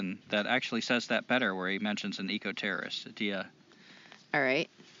Zerzan that actually says that better, where he mentions an eco-terrorist. All right.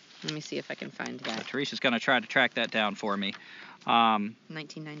 Let me see if I can find that. So Teresa's going to try to track that down for me.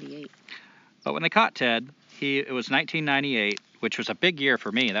 1998. But when they caught Ted, it was 1998, which was a big year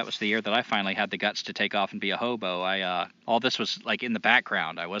for me. That was the year that I finally had the guts to take off and be a hobo. All this was like in the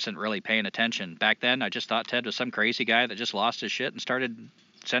background. I wasn't really paying attention. Back then, I just thought Ted was some crazy guy that just lost his shit and started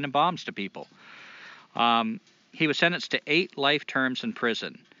sending bombs to people. He was sentenced to 8 life terms in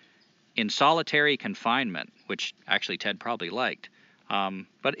prison in solitary confinement, which actually Ted probably liked.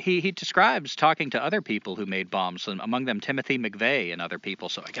 But he describes talking to other people who made bombs, and among them Timothy McVeigh and other people.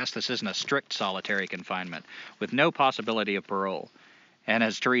 So I guess this isn't a strict solitary confinement with no possibility of parole. And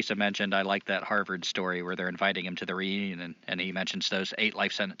as Teresa mentioned, I like that Harvard story where they're inviting him to the reunion, and he mentions those 8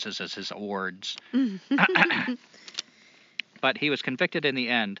 life sentences as his awards. But he was convicted in the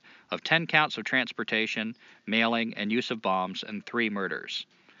end of 10 counts of transportation, mailing, and use of bombs, and 3 murders.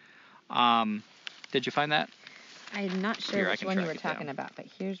 Did you find that? I'm not sure which one you were talking about, but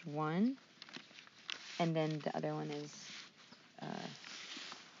here's one, and then the other one is...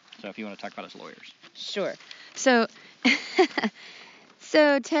 So if you want to talk about his lawyers. Sure. So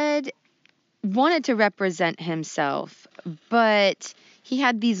Ted wanted to represent himself, but he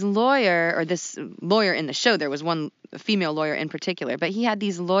had this lawyer in the show. There was one female lawyer in particular, but he had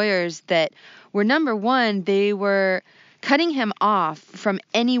these lawyers that were, number one, they were cutting him off from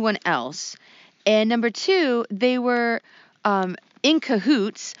anyone else. And number 2, they were in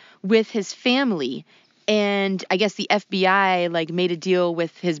cahoots with his family. And I guess the FBI made a deal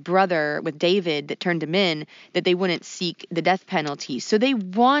with his brother, with David, that turned him in, that they wouldn't seek the death penalty. So they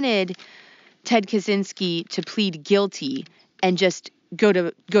wanted Ted Kaczynski to plead guilty and just go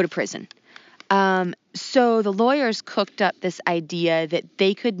to prison. So the lawyers cooked up this idea that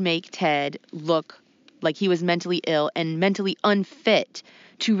they could make Ted look like he was mentally ill and mentally unfit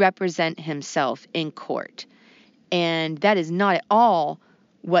to represent himself in court. And that is not at all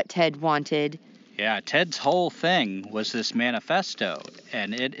what Ted wanted. Yeah, Ted's whole thing was this manifesto,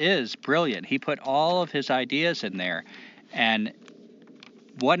 and it is brilliant. He put all of his ideas in there, and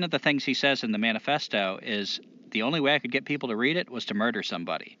one of the things he says in the manifesto is the only way I could get people to read it was to murder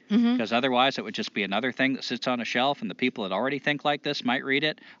somebody, because otherwise it would just be another thing that sits on a shelf, and the people that already think like this might read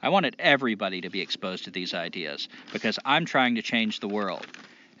it. I wanted everybody to be exposed to these ideas because I'm trying to change the world.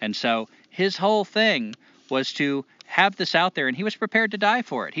 And so his whole thing was to have this out there, and he was prepared to die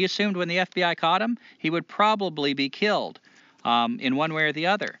for it. He assumed when the FBI caught him, he would probably be killed in one way or the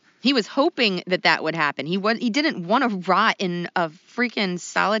other. He was hoping that would happen. He didn't want to rot in a freaking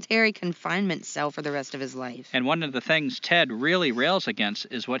solitary confinement cell for the rest of his life. And one of the things Ted really rails against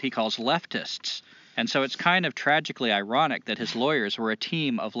is what he calls leftists. And so it's kind of tragically ironic that his lawyers were a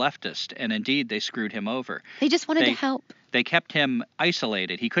team of leftists, and indeed they screwed him over. They just wanted to help. They kept him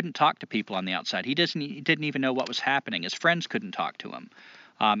isolated. He couldn't talk to people on the outside. He didn't even know what was happening. His friends couldn't talk to him.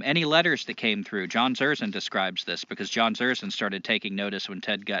 Any letters that came through, John Zerzan describes this because John Zerzan started taking notice when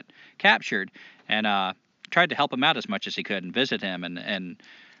Ted got captured and tried to help him out as much as he could and visit him and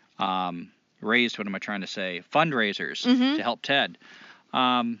raised, fundraisers to help Ted.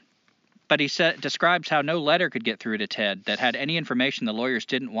 But he describes how no letter could get through to Ted that had any information the lawyers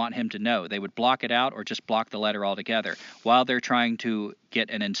didn't want him to know. They would block it out or just block the letter altogether while they're trying to get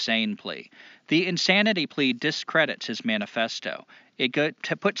an insane plea. The insanity plea discredits his manifesto. It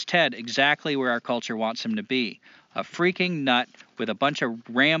puts Ted exactly where our culture wants him to be. A freaking nut with a bunch of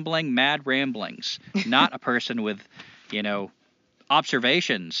mad ramblings, not a person with,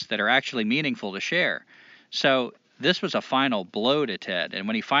 observations that are actually meaningful to share. So this was a final blow to Ted. And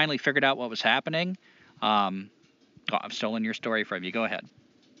when he finally figured out what was happening, I've stolen your story from you. Go ahead.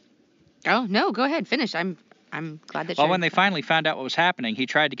 Oh, no, go ahead. Finish. I'm glad that. Well, when they finally found out what was happening, he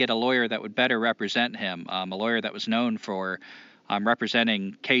tried to get a lawyer that would better represent him, a lawyer that was known for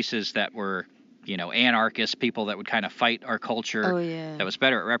representing cases that were, anarchist people that would kind of fight our culture. Oh, yeah. That was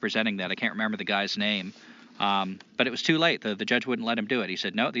better at representing that. I can't remember the guy's name. But it was too late. The judge wouldn't let him do it. He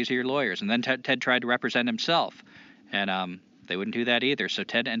said, no, these are your lawyers. And then Ted tried to represent himself. And they wouldn't do that either. So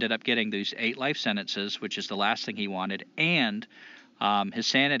Ted ended up getting these 8 life sentences, which is the last thing he wanted. And his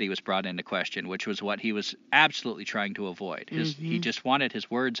sanity was brought into question, which was what he was absolutely trying to avoid. He just wanted his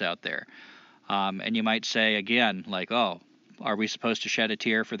words out there. And you might say again, like, oh, are we supposed to shed a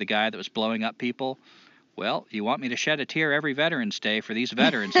tear for the guy that was blowing up people? Well, you want me to shed a tear every Veterans Day for these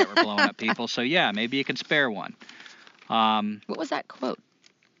veterans that were blowing up people. So, yeah, maybe you can spare one. What was that quote?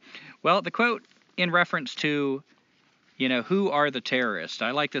 Well, the quote in reference to, who are the terrorists?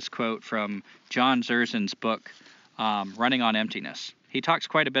 I like this quote from John Zerzan's book, Running on Emptiness. He talks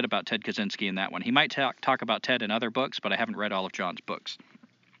quite a bit about Ted Kaczynski in that one. He might talk about Ted in other books, but I haven't read all of John's books.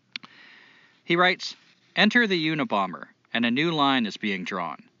 He writes, "Enter the Unabomber, and a new line is being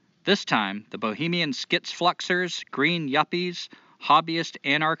drawn. This time, the bohemian skits-fluxers, green yuppies, hobbyist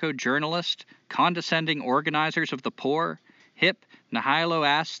anarcho-journalists, condescending organizers of the poor, hip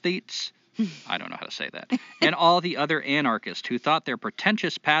nihilo-aesthetes," I don't know how to say that, and all the other anarchists who thought their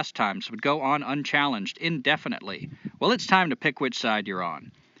pretentious pastimes would go on unchallenged indefinitely. Well, it's time to pick which side you're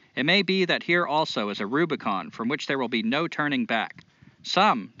on. It may be that here also is a Rubicon from which there will be no turning back.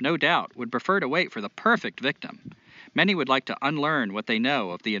 Some, no doubt, would prefer to wait for the perfect victim. Many would like to unlearn what they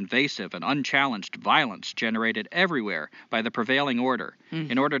know of the invasive and unchallenged violence generated everywhere by the prevailing order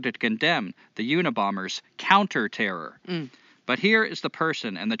in order to condemn the Unabomber's counter-terror. But here is the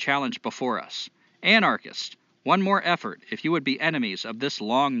person and the challenge before us. Anarchists, one more effort if you would be enemies of this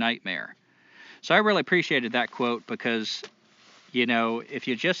long nightmare. So I really appreciated that quote because, if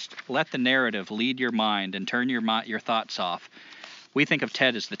you just let the narrative lead your mind and turn your thoughts off, we think of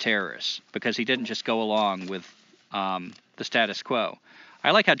Ted as the terrorist because he didn't just go along with the status quo.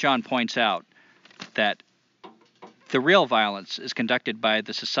 I like how John points out that the real violence is conducted by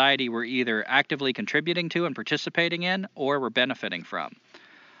the society we're either actively contributing to and participating in or we're benefiting from.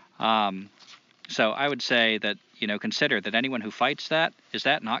 So I would say that, consider that anyone who fights that, is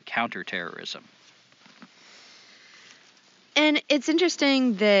that not counterterrorism? And it's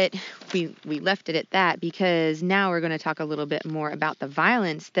interesting that we left it at that because now we're going to talk a little bit more about the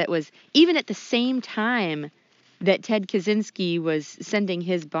violence that was even at the same time that Ted Kaczynski was sending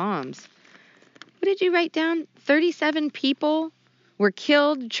his bombs. What did you write down? 37 people were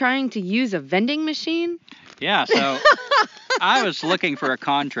killed trying to use a vending machine? Yeah, so I was looking for a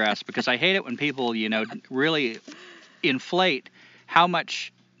contrast because I hate it when people, really inflate how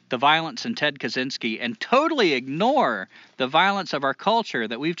much the violence in Ted Kaczynski and totally ignore the violence of our culture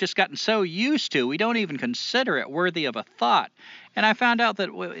that we've just gotten so used to, we don't even consider it worthy of a thought. And I found out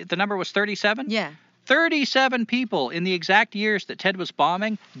that the number was 37? Yeah. 37 people in the exact years that Ted was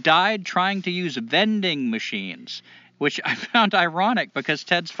bombing died trying to use vending machines, which I found ironic because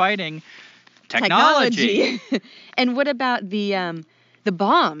Ted's fighting technology. And what about the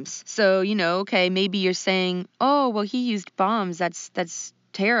bombs? So, okay, maybe you're saying, oh, well, he used bombs. That's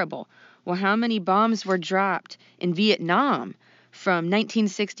terrible. Well, how many bombs were dropped in Vietnam from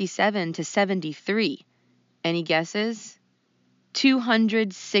 1967 to 73? Any guesses?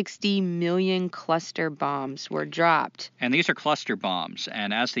 260 million cluster bombs were dropped. And these are cluster bombs.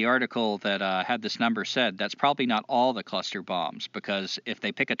 And as the article that had this number said, that's probably not all the cluster bombs, because if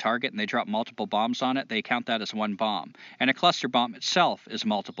they pick a target and they drop multiple bombs on it, they count that as one bomb. And a cluster bomb itself is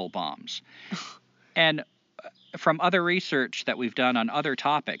multiple bombs. And from other research that we've done on other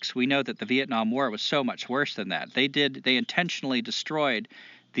topics, we know that the Vietnam War was so much worse than that. They intentionally destroyed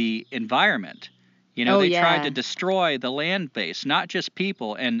the environment. They tried to destroy the land base, not just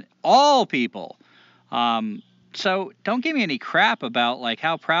people, and all people. So don't give me any crap about like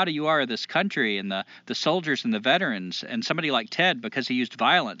how proud you are of this country and the soldiers and the veterans. And somebody like Ted, because he used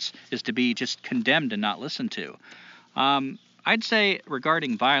violence, is to be just condemned and not listened to. I'd say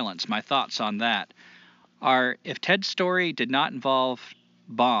regarding violence, my thoughts on that are, if Ted's story did not involve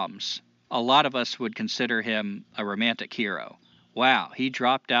bombs, a lot of us would consider him a romantic hero. Wow, he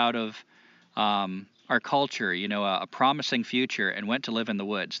dropped out of our culture, a promising future, and went to live in the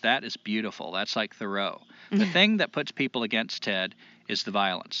woods. That is beautiful. That's like Thoreau. The thing that puts people against Ted is the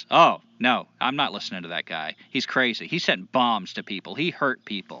violence. Oh, no, I'm not listening to that guy. He's crazy. He sent bombs to people. He hurt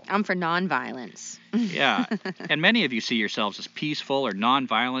people. I'm for nonviolence. Yeah, and many of you see yourselves as peaceful or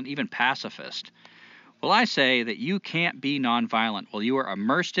nonviolent, even pacifist. Well, I say that you can't be nonviolent while you are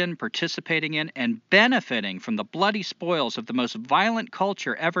immersed in, participating in, and benefiting from the bloody spoils of the most violent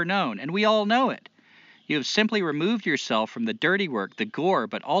culture ever known, and we all know it. You have simply removed yourself from the dirty work, the gore,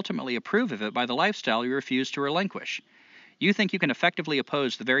 but ultimately approve of it by the lifestyle you refuse to relinquish. You think you can effectively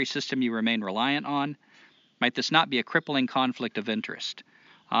oppose the very system you remain reliant on? Might this not be a crippling conflict of interest?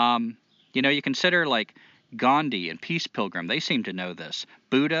 You consider like Gandhi and Peace Pilgrim, they seem to know this.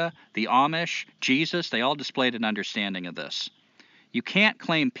 Buddha, the Amish, Jesus, they all displayed an understanding of this. You can't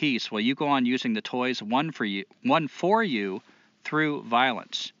claim peace while you go on using the toys won for you through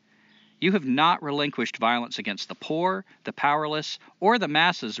violence. You have not relinquished violence against the poor, the powerless, or the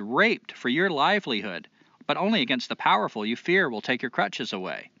masses raped for your livelihood, but only against the powerful you fear will take your crutches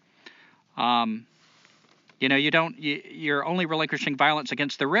away. You're only relinquishing violence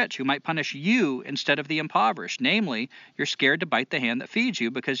against the rich who might punish you instead of the impoverished. Namely, you're scared to bite the hand that feeds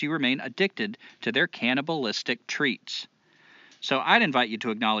you because you remain addicted to their cannibalistic treats. So I'd invite you to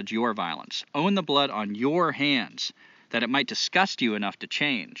acknowledge your violence. Own the blood on your hands, that it might disgust you enough to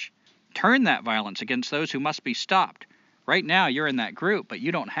change. Turn that violence against those who must be stopped. Right now, you're in that group, but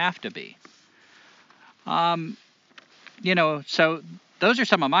you don't have to be. So those are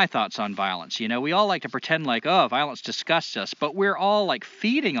some of my thoughts on violence. We all like to pretend like, oh, violence disgusts us, but we're all like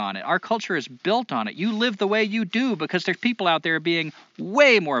feeding on it. Our culture is built on it. You live the way you do because there's people out there being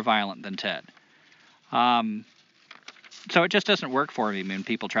way more violent than Ted. So it just doesn't work for me when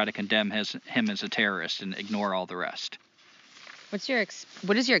people try to condemn him as a terrorist and ignore all the rest.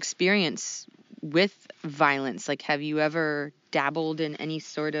 What is your experience with violence? Like, have you ever dabbled in any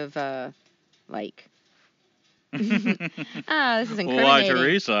sort of this is incriminating. Why,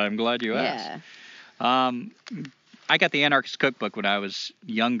 Teresa, I'm glad you asked. Yeah. I got the Anarchist Cookbook when I was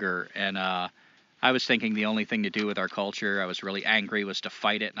younger, and I was thinking the only thing to do with our culture, I was really angry, was to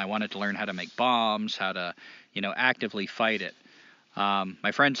fight it, and I wanted to learn how to make bombs, how to, actively fight it.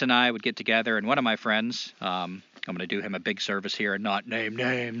 My friends and I would get together, and one of my friends, I'm going to do him a big service here and not name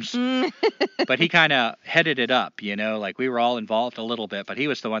names, but he kind of headed it up, like we were all involved a little bit, but he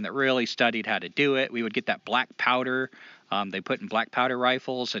was the one that really studied how to do it. We would get that black powder they put in black powder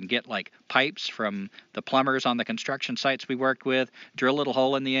rifles and get like pipes from the plumbers on the construction sites we worked with, drill a little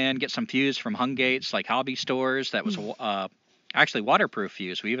hole in the end, get some fuse from hung gates, like hobby stores that was actually waterproof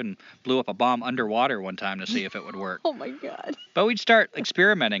fuse. We even blew up a bomb underwater one time to see if it would work. Oh my God. But we'd start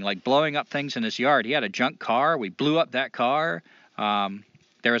experimenting, like blowing up things in his yard. He had a junk car. We blew up that car.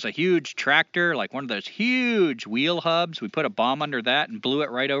 There was a huge tractor, like one of those huge wheel hubs. We put a bomb under that and blew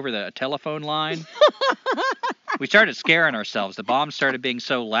it right over the telephone line. We started scaring ourselves. The bomb started being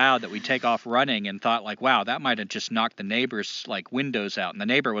so loud that we'd take off running and thought like, wow, that might have just knocked the neighbor's like windows out. And the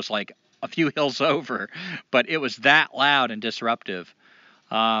neighbor was like a few hills over, but it was that loud and disruptive.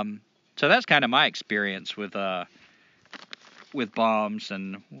 So that's kind of my experience with bombs.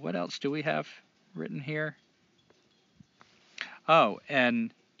 And what else do we have written here? Oh,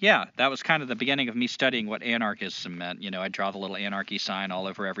 and yeah, that was kind of the beginning of me studying what anarchism meant. I'd draw the little anarchy sign all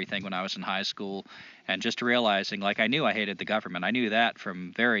over everything when I was in high school, and just realizing, like, I knew I hated the government. I knew that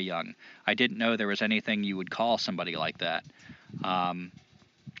from very young. I didn't know there was anything you would call somebody like that.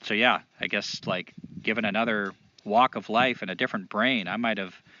 So yeah, I guess like given another walk of life and a different brain, I might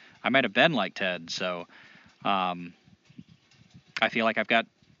have been like Ted. So I feel like I've got,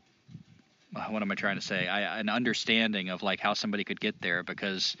 what am I trying to say? An understanding of like how somebody could get there,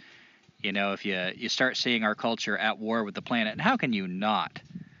 because You know, if you start seeing our culture at war with the planet, and how can you not?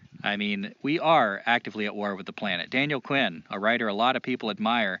 I mean, we are actively at war with the planet. Daniel Quinn, a writer a lot of people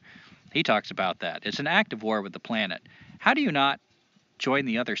admire, he talks about that. It's an active war with the planet. How do you not join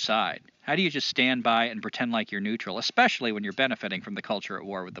the other side? How do you just stand by and pretend like you're neutral, especially when you're benefiting from the culture at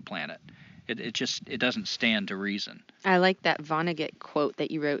war with the planet? It doesn't stand to reason. I like that Vonnegut quote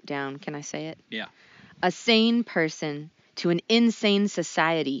that you wrote down. Can I say it? Yeah. A sane person to an insane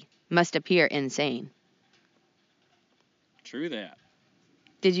society must appear insane. True that.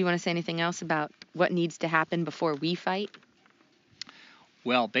 Did you want to say anything else about what needs to happen before we fight?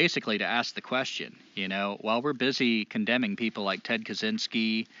 Well, basically to ask the question, you know, while we're busy condemning people like Ted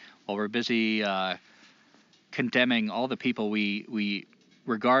Kaczynski, while we're busy condemning all the people we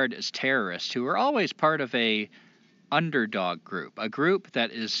regard as terrorists, who are always part of a underdog group, a group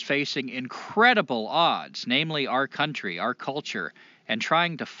that is facing incredible odds, namely our country, our culture, and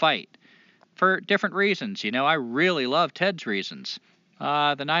trying to fight for different reasons. You know, I really love Ted's reasons.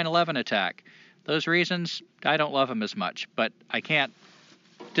 The 9/11 attack, those reasons, I don't love them as much, but I can't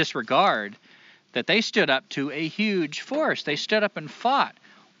disregard that they stood up to a huge force. They stood up and fought.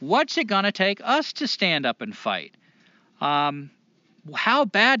 What's it going to take us to stand up and fight? How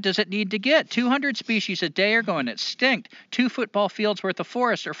bad does it need to get? 200 species a day are going extinct. 2 football fields worth of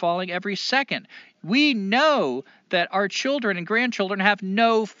forest are falling every second. We know that our children and grandchildren have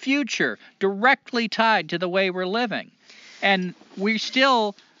no future directly tied to the way we're living. And we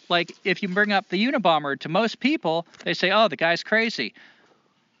still, like, if you bring up the Unabomber to most people, they say, oh, the guy's crazy.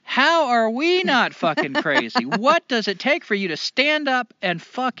 How are we not fucking crazy? What does it take for you to stand up and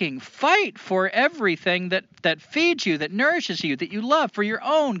fucking fight for everything that feeds you, that nourishes you, that you love, for your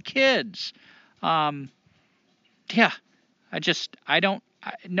own kids? Nobody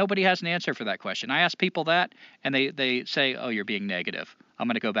has an answer for that question. I ask people that, and they say, oh, you're being negative. I'm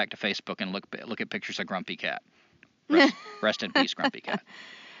going to go back to Facebook and look at pictures of Grumpy Cat. Rest in peace, Grumpy Cat.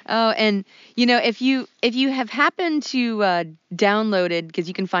 Oh, and you know, if you have happened to downloaded, because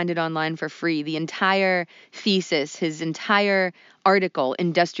you can find it online for free, the entire thesis, his entire article,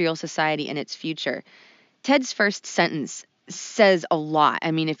 Industrial Society and Its Future, Ted's first sentence says a lot.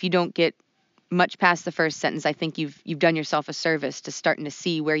 I mean, if you don't get much past the first sentence, I think you've done yourself a service to starting to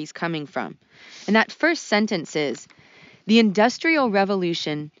see where he's coming from. And that first sentence is, the Industrial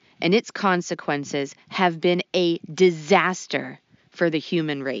Revolution and its consequences have been a disaster for the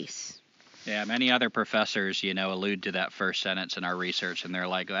human race. Yeah, many other professors, you know, allude to that first sentence in our research, and they're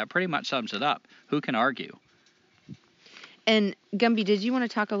like, that pretty much sums it up. Who can argue? And Gumby, did you want to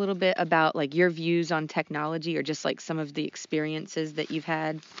talk a little bit about like your views on technology, or just like some of the experiences that you've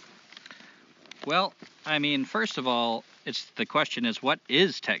had? Well, I mean, first of all, the question is, what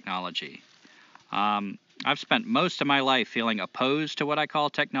is technology? I've spent most of my life feeling opposed to what I call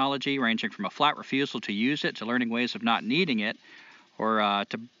technology, ranging from a flat refusal to use it to learning ways of not needing it, or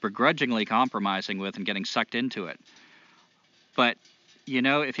to begrudgingly compromising with and getting sucked into it. But, you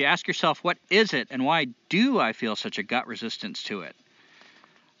know, if you ask yourself, what is it and why do I feel such a gut resistance to it?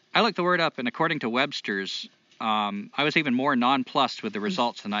 I looked the word up, and according to Webster's, I was even more nonplussed with the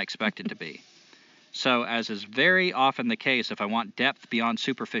results than I expected to be. So, as is very often the case, if I want depth beyond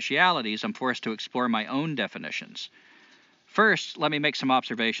superficialities, I'm forced to explore my own definitions. First, let me make some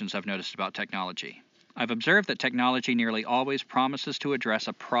observations I've noticed about technology. I've observed that technology nearly always promises to address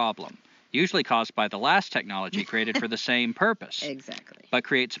a problem, usually caused by the last technology created for the same purpose. Exactly. But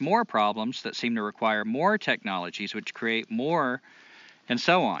creates more problems that seem to require more technologies, which create more, and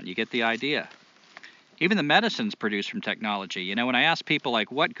so on. You get the idea. Even the medicines produced from technology. You know, when I ask people,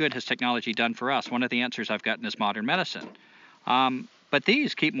 like, what good has technology done for us, one of the answers I've gotten is modern medicine. But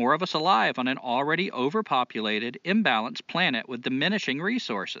these keep more of us alive on an already overpopulated, imbalanced planet with diminishing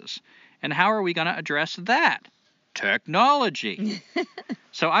resources. And how are we going to address that? Technology.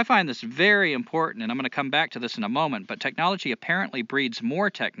 So I find this very important, and I'm going to come back to this in a moment, but technology apparently breeds more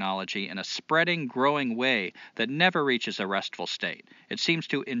technology in a spreading, growing way that never reaches a restful state. It seems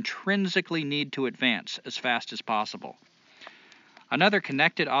to intrinsically need to advance as fast as possible. Another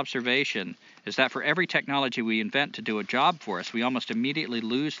connected observation is that for every technology we invent to do a job for us, we almost immediately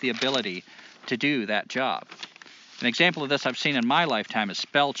lose the ability to do that job. An example of this I've seen in my lifetime is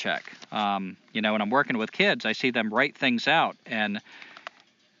spell check. You know, when I'm working with kids, I see them write things out, and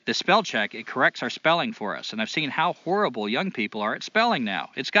the spell check, it corrects our spelling for us. And I've seen how horrible young people are at spelling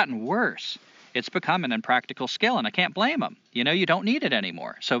now. It's gotten worse. It's become an impractical skill, and I can't blame them. You know, you don't need it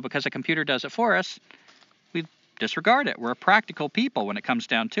anymore. So because a computer does it for us, we disregard it. We're a practical people when it comes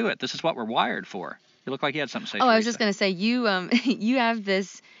down to it. This is what we're wired for. You look like you had something to say. Oh, Teresa. I was just going to say, you have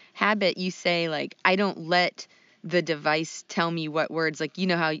this habit. You say, like, I don't let the device tell me what words, like, you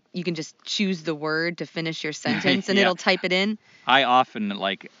know how you can just choose the word to finish your sentence and Yeah. it'll type it in? I often,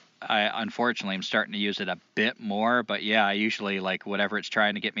 I unfortunately am starting to use it a bit more, but yeah, I usually, whatever it's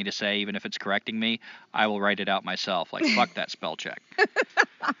trying to get me to say, even if it's correcting me, I will write it out myself, like, fuck that spell check.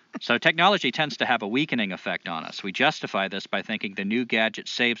 So technology tends to have a weakening effect on us. We justify this by thinking the new gadget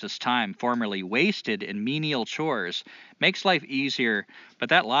saves us time formerly wasted in menial chores, makes life easier, but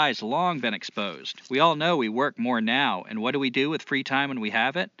that lie's long been exposed. We all know we work more now, and what do we do with free time when we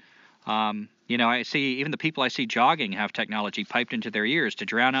have it? I see even the people I see jogging have technology piped into their ears to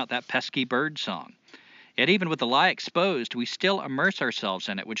drown out that pesky bird song. Yet even with the lie exposed, we still immerse ourselves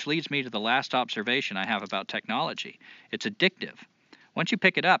in it, which leads me to the last observation I have about technology. It's addictive. Once you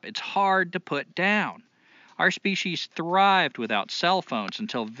pick it up, it's hard to put down. Our species thrived without cell phones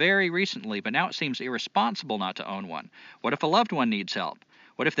until very recently, but now it seems irresponsible not to own one. What if a loved one needs help?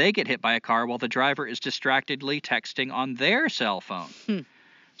 What if they get hit by a car while the driver is distractedly texting on their cell phone?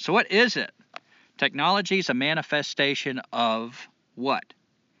 So what is it? Technology is a manifestation of what?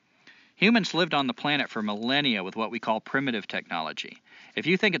 Humans lived on the planet for millennia with what we call primitive technology. If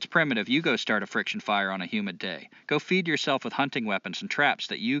you think it's primitive, you go start a friction fire on a humid day. Go feed yourself with hunting weapons and traps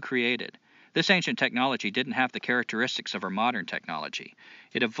that you created. This ancient technology didn't have the characteristics of our modern technology.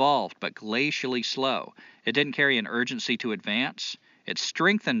 It evolved, but glacially slow. It didn't carry an urgency to advance. It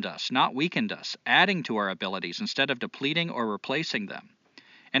strengthened us, not weakened us, adding to our abilities instead of depleting or replacing them.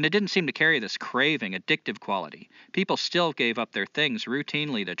 And it didn't seem to carry this craving, addictive quality. People still gave up their things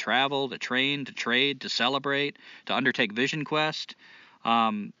routinely to travel, to train, to trade, to celebrate, to undertake vision quest.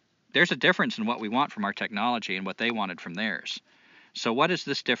 There's a difference in what we want from our technology and what they wanted from theirs. So what is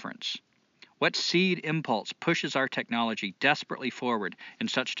this difference? What seed impulse pushes our technology desperately forward in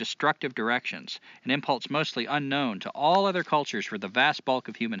such destructive directions, an impulse mostly unknown to all other cultures for the vast bulk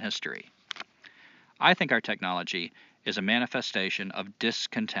of human history? I think our technology is a manifestation of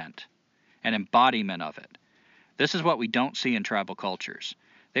discontent, an embodiment of it. This is what we don't see in tribal cultures.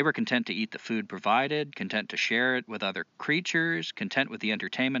 They were content to eat the food provided, content to share it with other creatures, content with the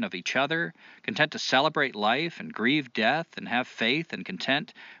entertainment of each other, content to celebrate life and grieve death and have faith, and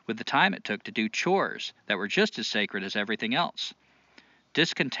content with the time it took to do chores that were just as sacred as everything else.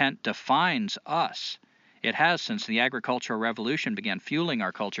 Discontent defines us. It has since the agricultural revolution began fueling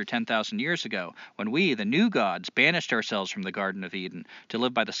our culture 10,000 years ago, when we, the new gods, banished ourselves from the Garden of Eden to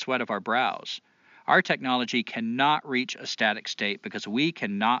live by the sweat of our brows. Our technology cannot reach a static state because we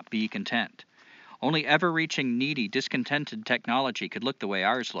cannot be content. Only ever-reaching, needy, discontented technology could look the way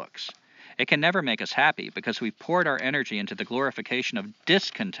ours looks. It can never make us happy because we poured our energy into the glorification of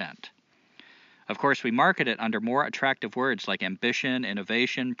discontent. Of course, we market it under more attractive words like ambition,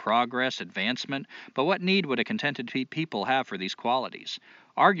 innovation, progress, advancement, but what need would a contented people have for these qualities?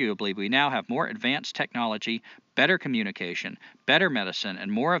 Arguably, we now have more advanced technology, better communication, better medicine, and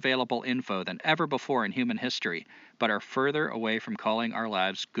more available info than ever before in human history, but are further away from calling our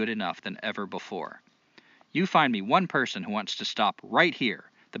lives good enough than ever before. You find me one person who wants to stop right here,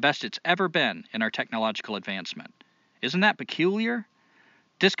 the best it's ever been in our technological advancement. Isn't that peculiar?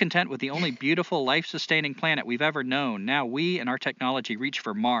 Discontent with the only beautiful, life-sustaining planet we've ever known, now we and our technology reach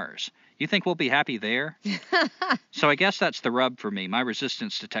for Mars. You think we'll be happy there? So I guess that's the rub for me, my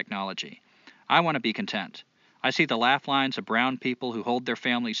resistance to technology. I want to be content. I see the laugh lines of brown people who hold their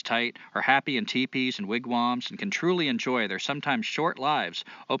families tight, are happy in teepees and wigwams, and can truly enjoy their sometimes short lives,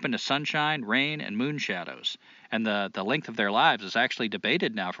 open to sunshine, rain, and moon shadows. And the length of their lives is actually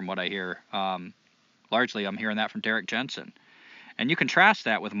debated now from what I hear. Largely I'm hearing that from Derek Jensen. And you contrast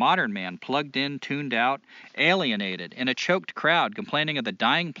that with modern man, plugged in, tuned out, alienated, in a choked crowd, complaining of the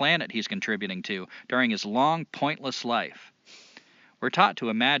dying planet he's contributing to during his long, pointless life. We're taught to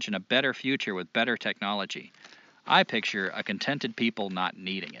imagine a better future with better technology. I picture a contented people not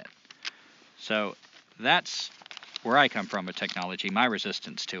needing it. So that's where I come from with technology, my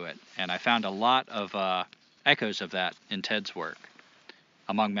resistance to it. And I found a lot of echoes of that in Ted's work,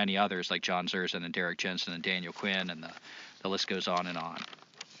 among many others like John Zerzan and Derek Jensen and Daniel Quinn, and the list goes on and on.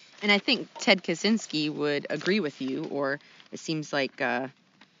 And I think Ted Kaczynski would agree with you, or it seems like, I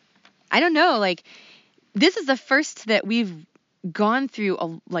don't know, like, this is the first that we've gone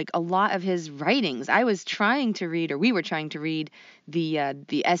through a lot of his writings. We were trying to read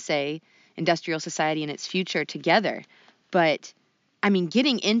the essay, Industrial Society and Its Future, together. But, I mean,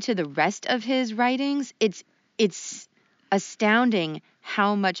 getting into the rest of his writings, it's astounding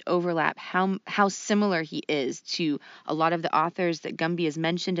how much overlap, how similar he is to a lot of the authors that Gumby has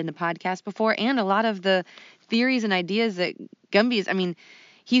mentioned in the podcast before, and a lot of the theories and ideas that Gumby is. I mean,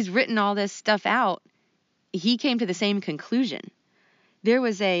 he's written all this stuff out. He came to the same conclusion. There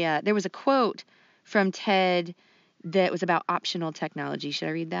was a quote from Ted that was about optional technology. Should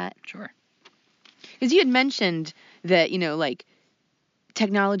I read that? Sure. Because you had mentioned that, like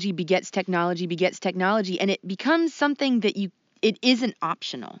technology begets technology, and it becomes something that it isn't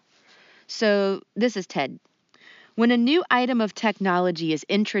optional. So this is Ted. When a new item of technology is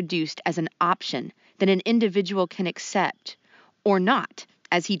introduced as an option that an individual can accept or not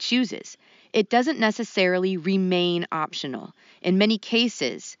as he chooses, it doesn't necessarily remain optional. In many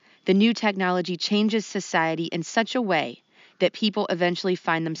cases, the new technology changes society in such a way that people eventually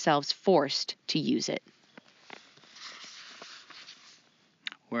find themselves forced to use it.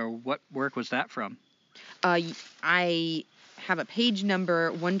 What work was that from? I have a page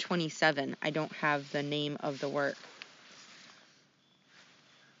number 127. I don't have the name of the work.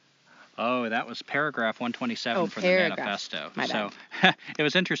 Oh, that was paragraph 127 from the manifesto. My bad. So it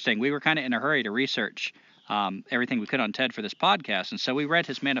was interesting. We were kind of in a hurry to research everything we could on Ted for this podcast, and so we read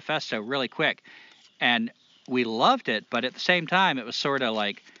his manifesto really quick, and we loved it, but at the same time, it was sort of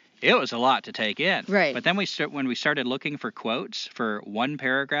like, it was a lot to take in. Right. But then when we started looking for quotes for one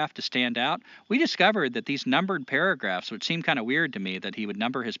paragraph to stand out, we discovered that these numbered paragraphs, which seemed kind of weird to me that he would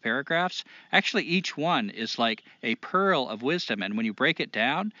number his paragraphs, actually each one is like a pearl of wisdom. And when you break it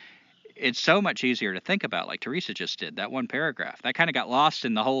down, it's so much easier to think about, like Teresa just did, that one paragraph. That kind of got lost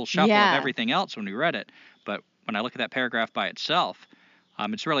in the whole shuffle of everything else when we read it. But when I look at that paragraph by itself,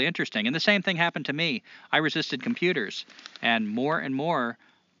 it's really interesting. And the same thing happened to me. I resisted computers. And more,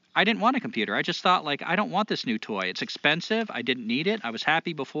 I didn't want a computer. I just thought, like, I don't want this new toy. It's expensive. I didn't need it. I was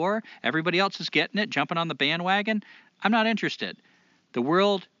happy before. Everybody else is getting it, jumping on the bandwagon. I'm not interested. The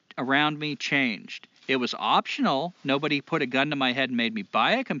world around me changed. It was optional. Nobody put a gun to my head and made me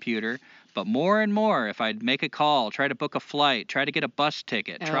buy a computer. But more and more, if I'd make a call, try to book a flight, try to get a bus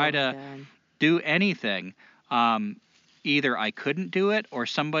ticket, try to do anything, either I couldn't do it or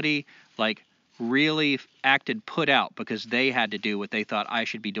somebody, like, really acted put out because they had to do what they thought I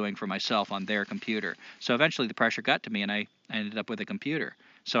should be doing for myself on their computer. So eventually the pressure got to me and I ended up with a computer.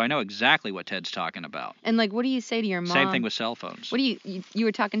 So I know exactly what Ted's talking about. And like, what do you say to your mom? Same thing with cell phones. What do you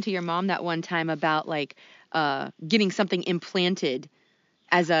were talking to your mom that one time about like getting something implanted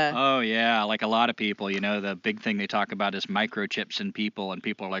as a... Oh, yeah. Like a lot of people, the big thing they talk about is microchips in people, and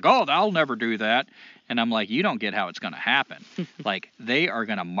people are like, oh, I'll never do that. And I'm like, you don't get how it's going to happen. Like, they are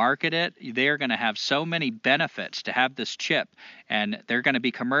going to market it. They're going to have so many benefits to have this chip, and they're going to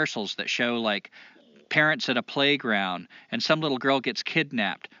be commercials that show, like, parents at a playground, and some little girl gets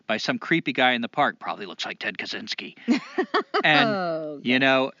kidnapped by some creepy guy in the park, probably looks like Ted Kaczynski.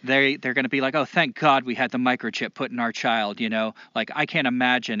 And, they're going to be like, oh, thank God we had the microchip put in our child, Like, I can't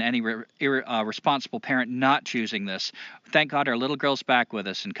imagine any responsible parent not choosing this. Thank God our little girl's back with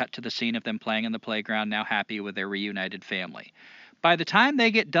us, and cut to the scene of them playing in the playground, now happy with their reunited family. By the time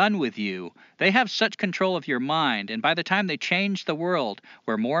they get done with you, they have such control of your mind, and by the time they change the world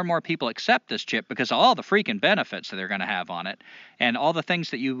where more and more people accept this chip because of all the freaking benefits that they're going to have on it, and all the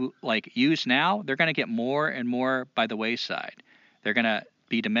things that you use now, they're going to get more and more by the wayside. They're going to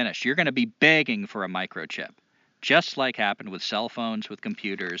be diminished. You're going to be begging for a microchip, just like happened with cell phones, with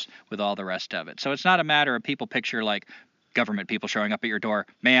computers, with all the rest of it. So it's not a matter of people picture like government people showing up at your door,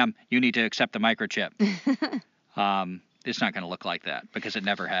 ma'am, you need to accept the microchip. It's not going to look like that because it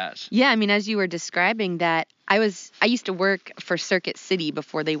never has. Yeah, I mean, as you were describing that, I used to work for Circuit City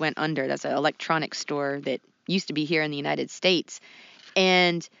before they went under. That's an electronics store that used to be here in the United States.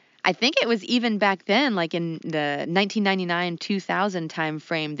 And I think it was even back then, like in the 1999-2000 time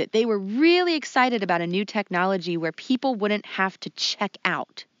frame, that they were really excited about a new technology where people wouldn't have to check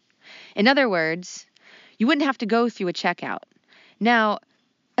out. In other words, you wouldn't have to go through a checkout. Now,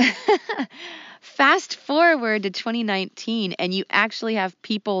 fast forward to 2019, and you actually have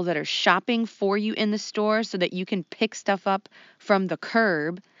people that are shopping for you in the store so that you can pick stuff up from the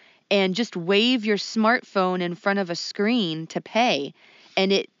curb and just wave your smartphone in front of a screen to pay,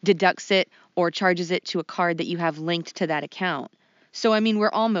 and it deducts it or charges it to a card that you have linked to that account. So, I mean, we're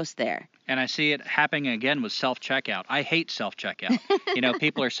almost there. And I see it happening again with self-checkout. I hate self-checkout.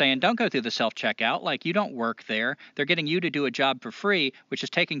 People are saying, don't go through the self-checkout. Like, you don't work there. They're getting you to do a job for free, which is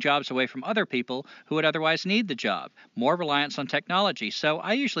taking jobs away from other people who would otherwise need the job. More reliance on technology. So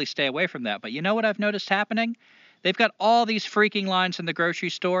I usually stay away from that. But you know what I've noticed happening? They've got all these freaking lines in the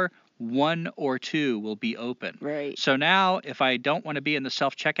grocery store. 1 or 2 will be open. Right. So now if I don't want to be in the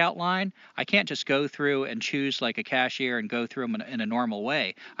self-checkout line, I can't just go through and choose like a cashier and go through them in a normal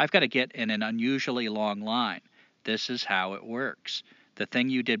way. I've got to get in an unusually long line. This is how it works. The thing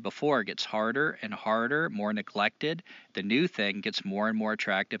you did before gets harder and harder, more neglected. The new thing gets more and more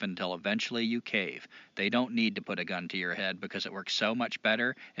attractive until eventually you cave. They don't need to put a gun to your head because it works so much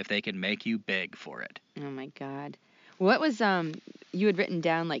better if they can make you beg for it. Oh, my God. What was you had written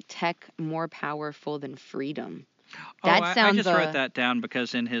down like tech more powerful than freedom? That I just wrote that down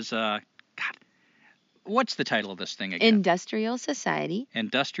because in his God, what's the title of this thing again? Industrial Society.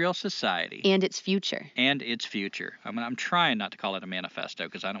 Industrial Society. And its future. And its future. I mean, I'm trying not to call it a manifesto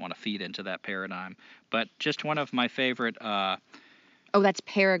because I don't want to feed into that paradigm. But just one of my favorite. Oh, that's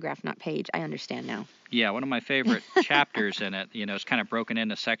paragraph, not page. I understand now. Yeah, one of my favorite chapters in it, it's kind of broken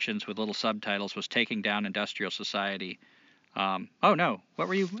into sections with little subtitles, was Taking Down Industrial Society. Oh, no. What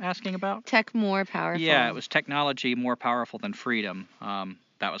were you asking about? Tech more powerful. Yeah, it was technology more powerful than freedom.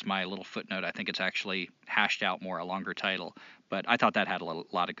 That was my little footnote. I think it's actually hashed out more, a longer title. But I thought that had a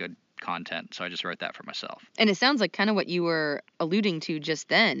lot of good content, so I just wrote that for myself. And it sounds like kind of what you were alluding to just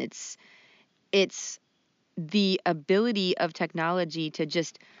then. It's the ability of technology to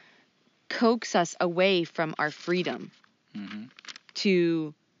just coax us away from our freedom,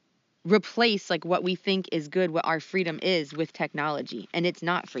 to replace like what we think is good, what our freedom is, with technology, and it's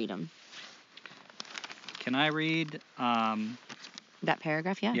not freedom. Can I read that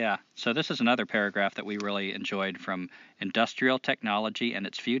paragraph? Yeah. So this is another paragraph that we really enjoyed from Industrial Technology and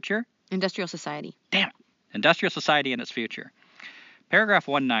Its Future. Industrial Society. Damn it. Industrial Society and Its Future. Paragraph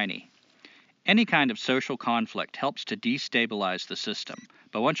 190. Any kind of social conflict helps to destabilize the system,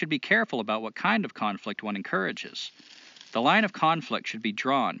 but one should be careful about what kind of conflict one encourages. The line of conflict should be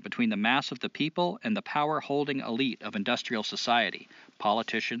drawn between the mass of the people and the power-holding elite of industrial society,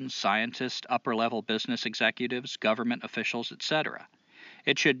 politicians, scientists, upper-level business executives, government officials, etc.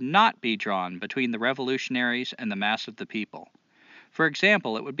 It should not be drawn between the revolutionaries and the mass of the people. For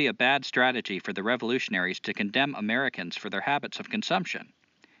example, it would be a bad strategy for the revolutionaries to condemn Americans for their habits of consumption.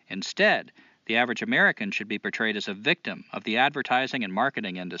 Instead, the average American should be portrayed as a victim of the advertising and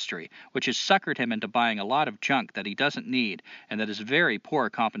marketing industry, which has suckered him into buying a lot of junk that he doesn't need and that is very poor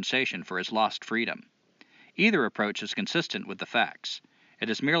compensation for his lost freedom. Either approach is consistent with the facts. It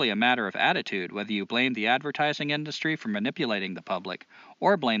is merely a matter of attitude whether you blame the advertising industry for manipulating the public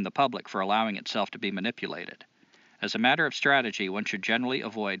or blame the public for allowing itself to be manipulated. As a matter of strategy, one should generally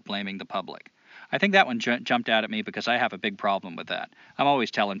avoid blaming the public. I think that one jumped out at me because I have a big problem with that. I'm always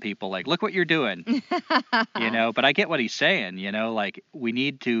telling people, like, look what you're doing, but I get what he's saying, like we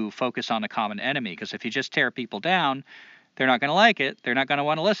need to focus on a common enemy, because if you just tear people down, they're not going to like it. They're not going to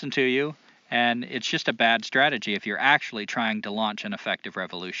want to listen to you. And it's just a bad strategy if you're actually trying to launch an effective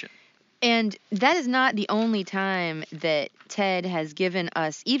revolution. And that is not the only time that Ted has given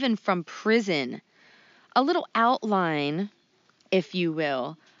us, even from prison, a little outline, if you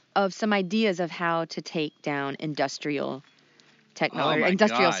will, of some ideas of how to take down industrial technology,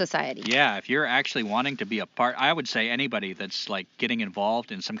 industrial society. Yeah, if you're actually wanting to be a part, I would say anybody that's like getting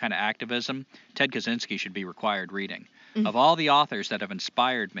involved in some kind of activism, Ted Kaczynski should be required reading. Mm-hmm. Of all the authors that have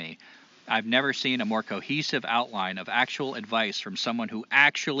inspired me, I've never seen a more cohesive outline of actual advice from someone who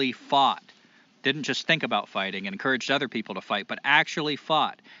actually fought, didn't just think about fighting and encouraged other people to fight, but actually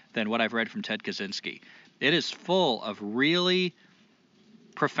fought, than what I've read from Ted Kaczynski. It is full of really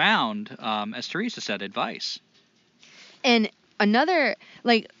profound, as Teresa said, advice. And another,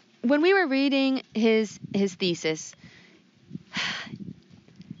 like, when we were reading his thesis,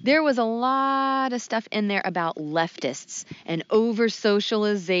 there was a lot of stuff in there about leftists and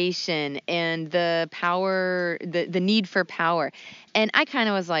over-socialization and the power, the need for power. And I kind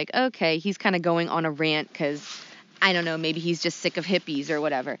of was like, okay, he's kind of going on a rant because, I don't know, maybe he's just sick of hippies or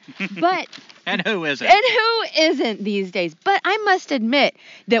whatever. But and who isn't? And who isn't these days? But I must admit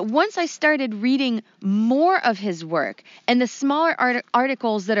that once I started reading more of his work and the smaller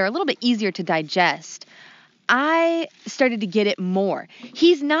articles that are a little bit easier to digest, I started to get it more.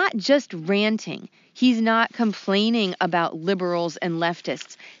 He's not just ranting. He's not complaining about liberals and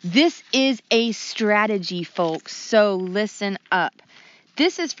leftists. This is a strategy, folks, so listen up.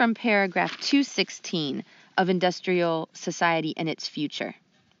 This is from paragraph 216 of Industrial Society and Its Future.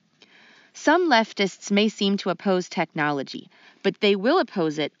 Some leftists may seem to oppose technology, but they will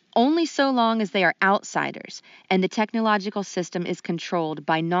oppose it only so long as they are outsiders and the technological system is controlled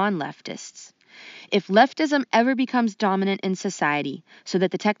by non-leftists. If leftism ever becomes dominant in society so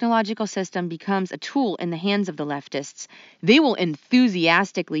that the technological system becomes a tool in the hands of the leftists, they will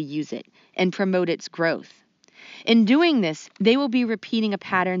enthusiastically use it and promote its growth. In doing this, they will be repeating a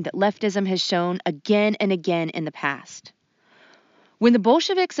pattern that leftism has shown again and again in the past. When the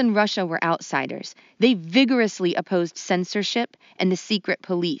Bolsheviks in Russia were outsiders, they vigorously opposed censorship and the secret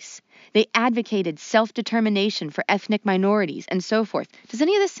police. They advocated self-determination for ethnic minorities and so forth. Does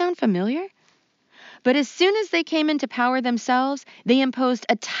any of this sound familiar? But as soon as they came into power themselves, they imposed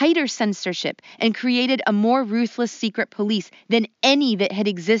a tighter censorship and created a more ruthless secret police than any that had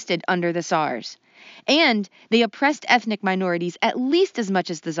existed under the Tsars. And they oppressed ethnic minorities at least as much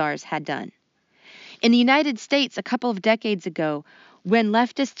as the czars had done. In the United States, a couple of decades ago, when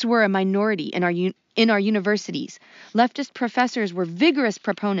leftists were a minority in our universities, leftist professors were vigorous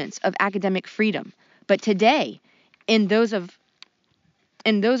proponents of academic freedom. But today, in those of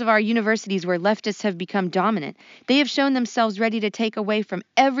our universities where leftists have become dominant, they have shown themselves ready to take away from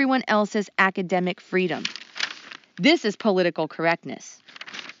everyone else's academic freedom. This is political correctness.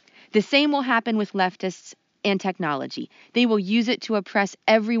 The same will happen with leftists and technology. They will use it to oppress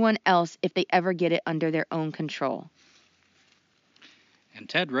everyone else if they ever get it under their own control. And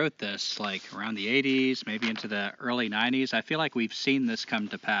Ted wrote this like around the 80s, maybe into the early 90s. I feel like we've seen this come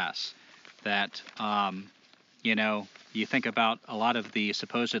to pass. That, you think about a lot of the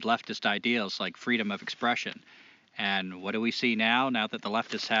supposed leftist ideals like freedom of expression. And what do we see now? Now that the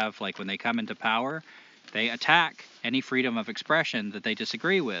leftists have, like when they come into power, they attack any freedom of expression that they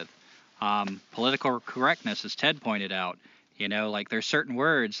disagree with. Political correctness, as Ted pointed out, like there's certain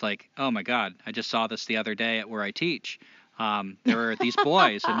words like, oh my God, I just saw this the other day at where I teach. There were these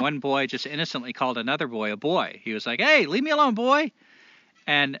boys, and one boy just innocently called another boy a boy. He was like, hey, leave me alone, boy.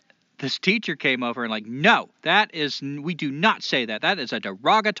 And this teacher came over and like, no, we do not say that. That is a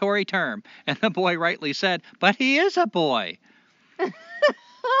derogatory term. And the boy rightly said, but he is a boy.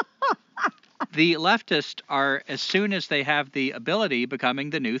 The leftists are, as soon as they have the ability, becoming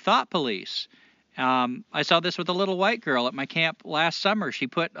the new thought police. I saw this with a little white girl at my camp last summer. She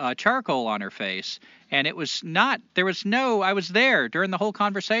put charcoal on her face, and I was there during the whole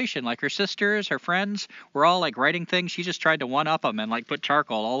conversation. Like her sisters, her friends were all like writing things. She just tried to one-up them and like put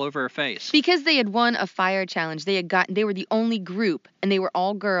charcoal all over her face. Because they had won a fire challenge. They were the only group, and they were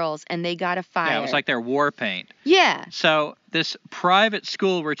all girls, and they got a fire. Yeah, it was like their war paint. Yeah. So this private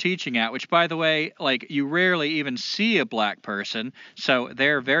school we're teaching at, which by the way, like you rarely even see a black person, so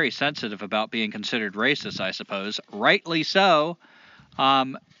they're very sensitive about being considered racist, I suppose. Rightly so.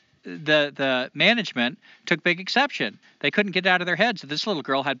 The management took big exception. They couldn't get it out of their heads that this little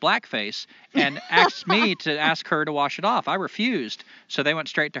girl had blackface and asked me to ask her to wash it off. I refused, so they went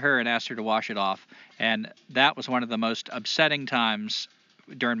straight to her and asked her to wash it off. And that was one of the most upsetting times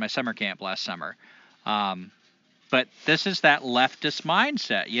during my summer camp last summer. But this is that leftist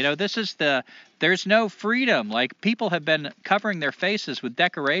mindset. There's no freedom. Like people have been covering their faces with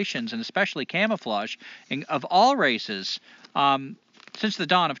decorations and especially camouflage of all races since the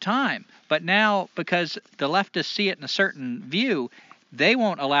dawn of time. But now, because the leftists see it in a certain view, they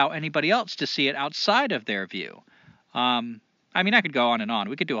won't allow anybody else to see it outside of their view. I could go on and on.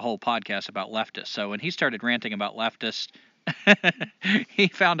 We could do a whole podcast about leftists. So when he started ranting about leftists, he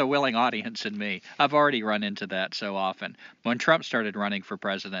found a willing audience in me. I've already run into that so often. When Trump started running for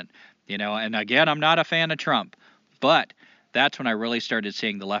president, and again, I'm not a fan of Trump, but that's when I really started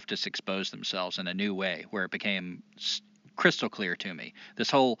seeing the leftists expose themselves in a new way, where it became crystal clear to me. This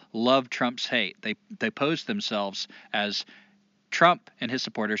whole love Trump's hate. They posed themselves as Trump and his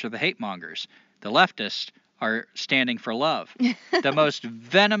supporters are the hate mongers. The leftists are standing for love. The most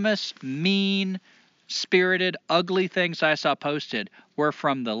venomous, mean, spirited, ugly things I saw posted were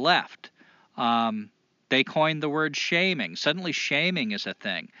from the left. They coined the word shaming. Suddenly shaming is a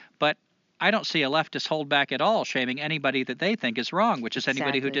thing. But I don't see a leftist hold back at all shaming anybody that they think is wrong, which is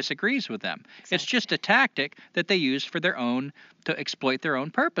anybody who disagrees with them. Exactly. It's just a tactic that they use to exploit their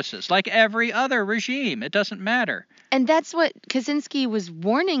own purposes, like every other regime. It doesn't matter. And that's what Kaczynski was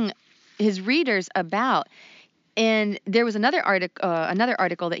warning his readers about. And there was another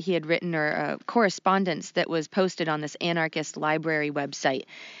article that he had written, or correspondence that was posted on this anarchist library website.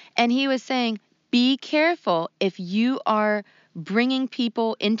 And he was saying, be careful if you are bringing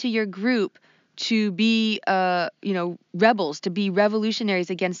people into your group to be, rebels, to be revolutionaries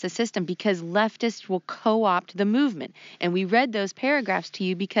against the system, because leftists will co-opt the movement. And we read those paragraphs to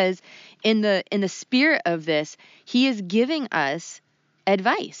you because in the spirit of this, he is giving us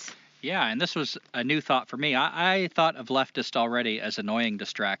advice. Yeah, and this was a new thought for me. I thought of leftists already as annoying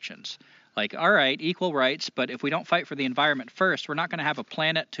distractions. Like, all right, equal rights, but if we don't fight for the environment first, we're not going to have a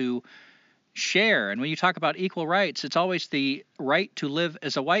planet to share. And when you talk about equal rights, it's always the right to live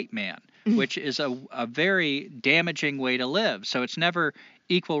as a white man, which is a very damaging way to live. So it's never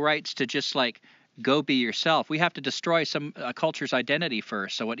equal rights to just like go be yourself. We have to destroy a culture's identity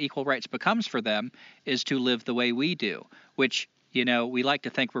first. So what equal rights becomes for them is to live the way we do, which, we like to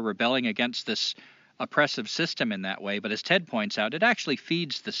think we're rebelling against this oppressive system in that way, but as Ted points out, it actually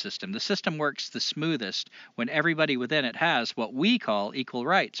feeds the system. The system works the smoothest when everybody within it has what we call equal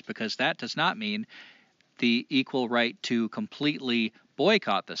rights, because that does not mean the equal right to completely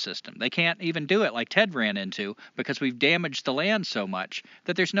boycott the system. They can't even do it like Ted ran into because we've damaged the land so much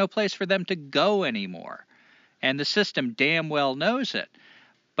that there's no place for them to go anymore. And the system damn well knows it.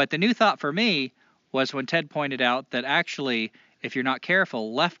 But the new thought for me was when Ted pointed out that actually, if you're not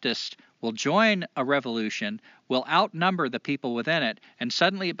careful, leftists will join a revolution, will outnumber the people within it, and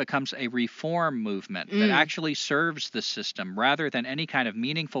suddenly it becomes a reform movement that actually serves the system rather than any kind of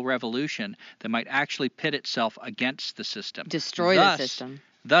meaningful revolution that might actually pit itself against the system. Destroy the system.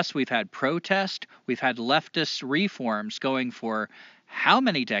 Thus, we've had protest, we've had leftist reforms going for how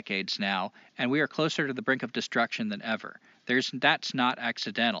many decades now, and we are closer to the brink of destruction than ever. That's not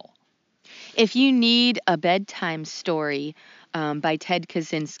accidental. If you need a bedtime story by Ted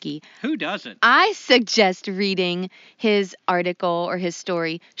Kaczynski, who doesn't? I suggest reading his article or his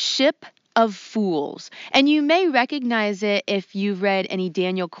story, Ship of Fools. And you may recognize it if you've read any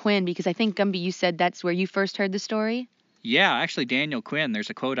Daniel Quinn, because I think, Gumby, you said that's where you first heard the story. Yeah, actually, Daniel Quinn,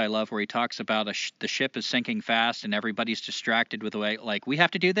 there's a quote I love where he talks about the ship is sinking fast and everybody's distracted with the way, like, we have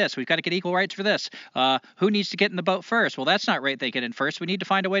to do this. We've got to get equal rights for this. Who needs to get in the boat first? Well, that's not right. They get in first. We need to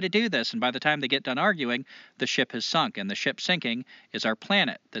find a way to do this. And by the time they get done arguing, the ship has sunk. And the ship sinking is our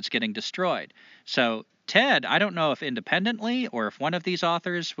planet that's getting destroyed. So Ted, I don't know if independently or if one of these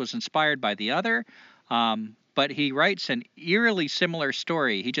authors was inspired by the other, but he writes an eerily similar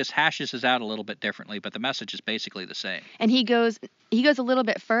story. He just hashes it out a little bit differently, but the message is basically the same. And he goes a little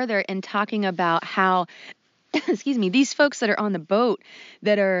bit further in talking about how, excuse me, these folks that are on the boat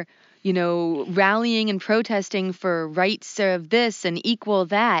that are, rallying and protesting for rights of this and equal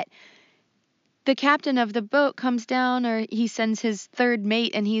that, the captain of the boat comes down, or he sends his third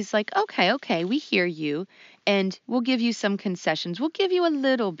mate, and he's like, okay, we hear you, and we'll give you some concessions. We'll give you a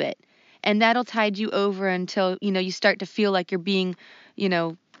little bit. And that'll tide you over until, you start to feel like you're being,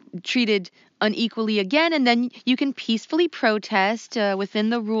 treated unequally again. And then you can peacefully protest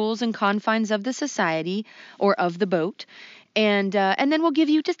within the rules and confines of the society or of the boat. And then we'll give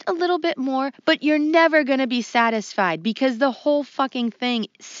you just a little bit more. But you're never going to be satisfied because the whole fucking thing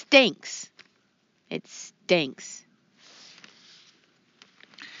stinks. It stinks.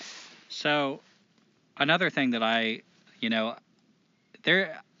 So another thing that I've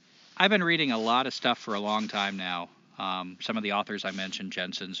been reading a lot of stuff for a long time now. Some of the authors I mentioned,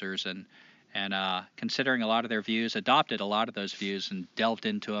 Jensen Zerzan, and considering a lot of their views, adopted a lot of those views and delved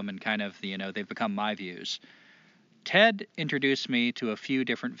into them and kind of, they've become my views. Ted introduced me to a few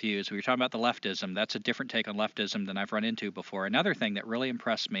different views. We were talking about the leftism. That's a different take on leftism than I've run into before. Another thing that really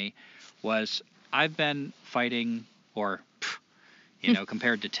impressed me was I've been fighting, or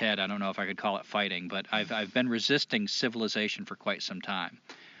compared to Ted, I don't know if I could call it fighting, but I've been resisting civilization for quite some time.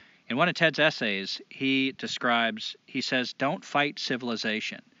 In one of Ted's essays, he says, don't fight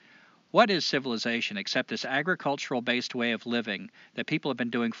civilization. What is civilization except this agricultural-based way of living that people have been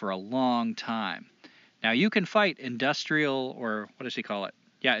doing for a long time? Now, you can fight industrial, or what does he call it?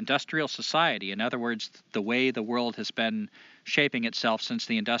 Yeah, industrial society. In other words, the way the world has been shaping itself since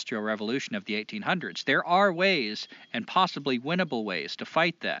the Industrial Revolution of the 1800s. There are ways, and possibly winnable ways, to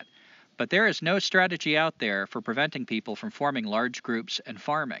fight that. But there is no strategy out there for preventing people from forming large groups and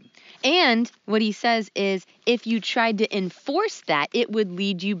farming. And what he says is if you tried to enforce that, it would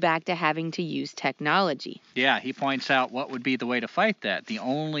lead you back to having to use technology. Yeah, he points out what would be the way to fight that. The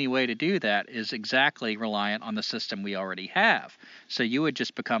only way to do that is exactly reliant on the system we already have. So you would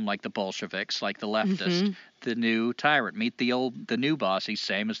just become like the Bolsheviks, like the leftist, the new tyrant. Meet the new boss. He's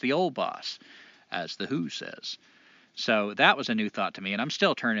same as the old boss, as the Who says. So that was a new thought to me, and I'm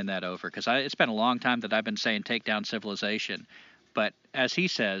still turning that over because it's been a long time that I've been saying take down civilization. But as he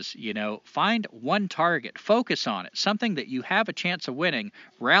says, find one target, focus on it, something that you have a chance of winning,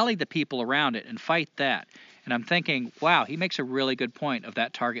 rally the people around it and fight that. And I'm thinking, wow, he makes a really good point of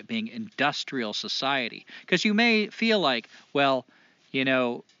that target being industrial society. Because you may feel like, well,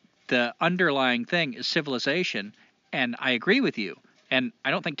 the underlying thing is civilization, and I agree with you. And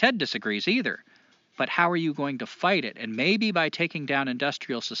I don't think Ted disagrees either. But how are you going to fight it? And maybe by taking down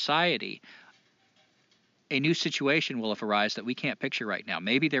industrial society, a new situation will have arisen that we can't picture right now.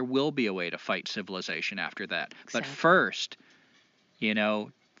 Maybe there will be a way to fight civilization after that. Exactly. But first,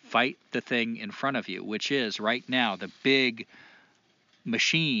 fight the thing in front of you, which is right now the big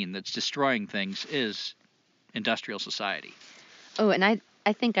machine that's destroying things is industrial society. Oh, and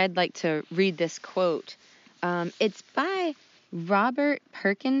I think I'd like to read this quote. It's by Robert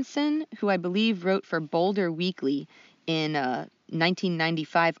Perkinson, who I believe wrote for Boulder Weekly in a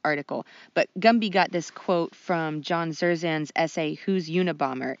 1995 article. But Gumby got this quote from John Zerzan's essay, Who's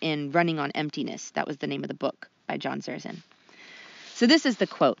Unabomber, in Running on Emptiness. That was the name of the book by John Zerzan. So this is the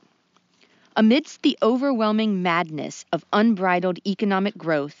quote. Amidst the overwhelming madness of unbridled economic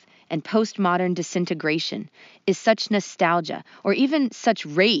growth and postmodern disintegration, is such nostalgia, or even such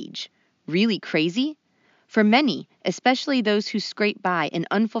rage, really crazy? For many, especially those who scrape by in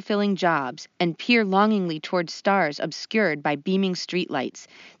unfulfilling jobs and peer longingly toward stars obscured by beaming streetlights,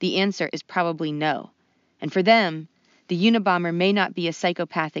 the answer is probably no. And for them, the Unabomber may not be a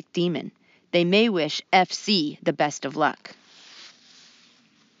psychopathic demon. They may wish FC the best of luck.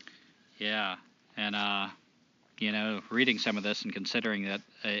 Yeah, and reading some of this and considering that,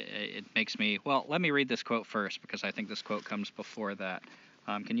 it makes me, well, let me read this quote first, because I think this quote comes before that.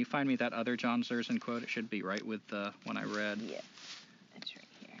 Can you find me that other John Zerzan quote? It should be right with the one I read. Yeah, that's right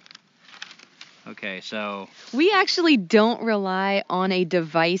here. Okay, so... We actually don't rely on a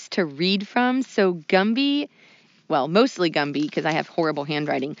device to read from, so Gumby... Well, mostly Gumby, because I have horrible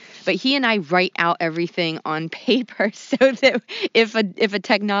handwriting. But he and I write out everything on paper so that if a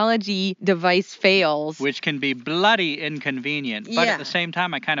technology device fails... Which can be bloody inconvenient. But Yeah. At the same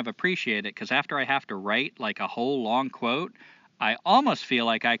time, I kind of appreciate it, because after I have to write like a whole long quote, I almost feel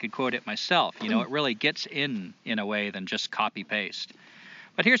like I could quote it myself. It really gets in a way than just copy-paste.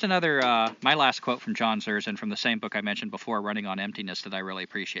 But here's another, my last quote from John Zerzan from the same book I mentioned before, Running on Emptiness, that I really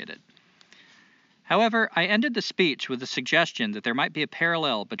appreciated. However, I ended the speech with the suggestion that there might be a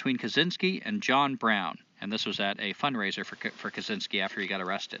parallel between Kaczynski and John Brown, and this was at a fundraiser for Kaczynski after he got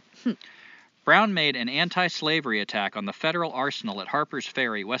arrested. Brown made an anti-slavery attack on the federal arsenal at Harper's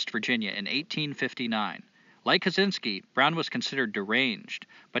Ferry, West Virginia in 1859. Like Kaczynski, Brown was considered deranged,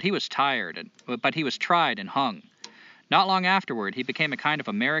 but he was tried and hung. Not long afterward, he became a kind of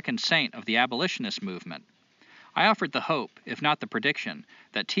American saint of the abolitionist movement. I offered the hope, if not the prediction,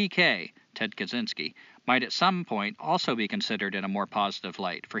 that TK, Ted Kaczynski, might at some point also be considered in a more positive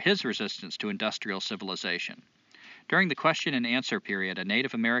light for his resistance to industrial civilization. During the question and answer period, a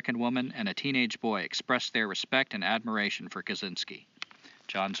Native American woman and a teenage boy expressed their respect and admiration for Kaczynski.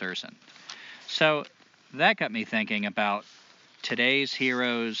 John Zerzan. So that got me thinking about today's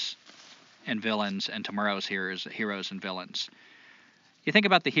heroes and villains and tomorrow's heroes and villains. You think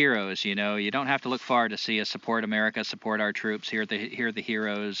about the heroes, you don't have to look far to see us support America, support our troops, hear the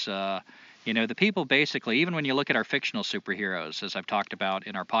heroes. The people basically, even when you look at our fictional superheroes, as I've talked about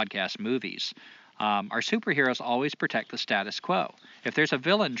in our podcast movies, our superheroes always protect the status quo. If there's a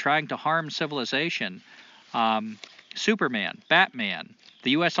villain trying to harm civilization, Superman, Batman,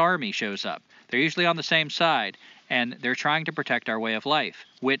 the U.S. Army shows up. They're usually on the same side, and they're trying to protect our way of life,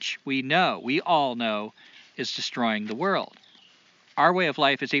 which we all know, is destroying the world. Our way of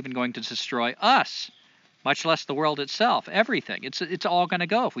life is even going to destroy us, much less the world itself, everything. It's all going to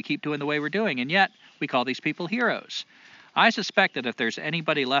go if we keep doing the way we're doing, and yet we call these people heroes. I suspect that if there's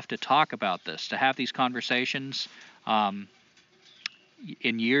anybody left to talk about this, to have these conversations in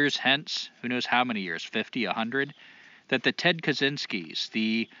years hence, who knows how many years, 50, 100, that the Ted Kaczynskis,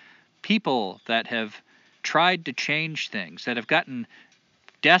 the people that have tried to change things, that have gotten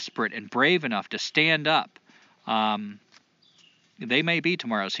desperate and brave enough to stand up, they may be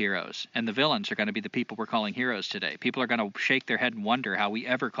tomorrow's heroes, and the villains are going to be the people we're calling heroes today. People are going to shake their head and wonder how we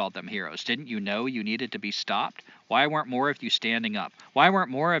ever called them heroes. Didn't you know you needed to be stopped? Why weren't more of you standing up? Why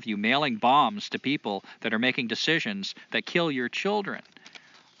weren't more of you mailing bombs to people that are making decisions that kill your children?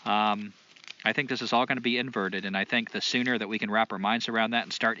 I think this is all going to be inverted, and I think the sooner that we can wrap our minds around that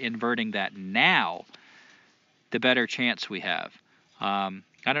and start inverting that now, the better chance we have. I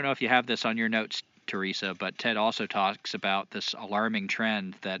don't know if you have this on your notes, Teresa, but Ted also talks about this alarming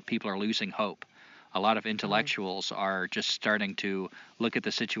trend that people are losing hope. A lot of intellectuals are just starting to look at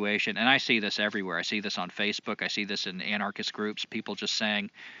the situation, and I see this everywhere. I see this on Facebook. I see this in anarchist groups, people just saying,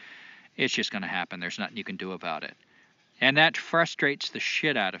 it's just going to happen. There's nothing you can do about it. And that frustrates the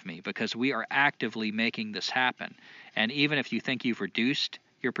shit out of me, because we are actively making this happen. And even if you think you've reduced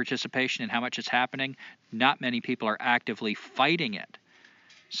your participation in how much is happening, not many people are actively fighting it.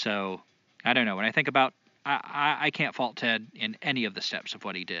 So, I don't know. When I think about, I can't fault Ted in any of the steps of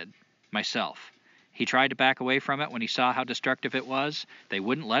what he did myself. He tried to back away from it when he saw how destructive it was. They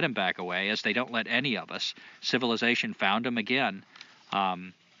wouldn't let him back away, as they don't let any of us. Civilization found him again,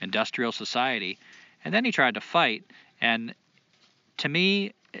 industrial society. And then he tried to fight. And to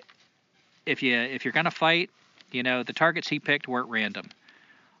me, if you're going to fight, the targets he picked weren't random.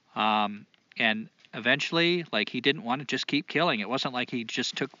 And eventually, he didn't want to just keep killing. It wasn't like he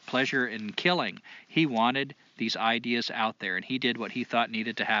just took pleasure in killing. He wanted these ideas out there, and he did what he thought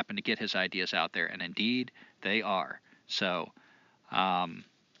needed to happen to get his ideas out there. And indeed, they are. So,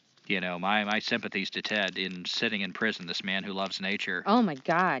 my sympathies to Ted in sitting in prison, this man who loves nature. Oh my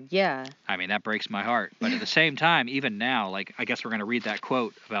God, yeah. I mean, that breaks my heart. But at the same time, even now, like, I guess we're going to read that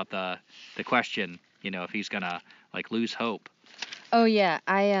quote about the question, if he's going to, like, lose hope. Oh yeah,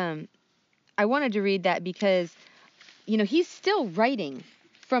 I wanted to read that because, he's still writing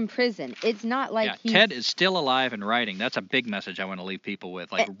from prison. It's not like Ted is still alive and writing. That's a big message I want to leave people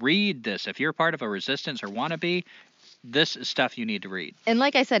with. Like, read this. If you're part of a resistance or want to be, this is stuff you need to read. And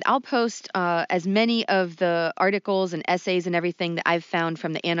like I said, I'll post as many of the articles and essays and everything that I've found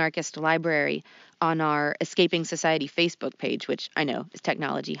from the Anarchist Library on our Escaping Society Facebook page, which I know is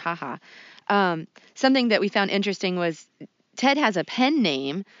technology, haha. Something that we found interesting was Ted has a pen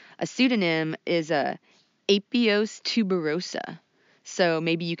name. A pseudonym is Apios tuberosa. So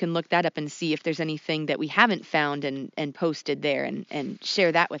maybe you can look that up and see if there's anything that we haven't found and posted there and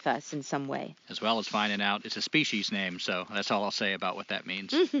share that with us in some way. As well as finding out it's a species name, so that's all I'll say about what that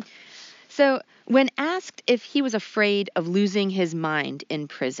means. So when asked if he was afraid of losing his mind in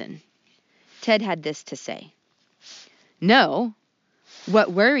prison, Ted had this to say. No.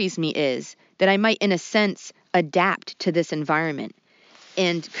 What worries me is that I might, in a sense, adapt to this environment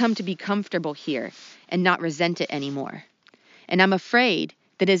and come to be comfortable here and not resent it anymore. And I'm afraid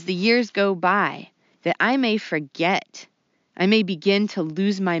that as the years go by, that I may forget. I may begin to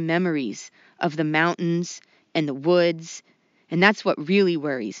lose my memories of the mountains and the woods. And that's what really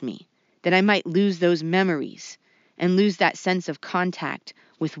worries me, that I might lose those memories and lose that sense of contact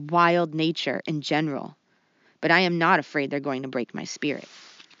with wild nature in general. But I am not afraid they're going to break my spirit.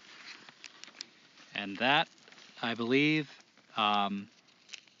 And that, I believe,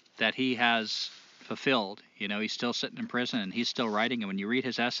 that he has fulfilled. He's still sitting in prison and he's still writing. And when you read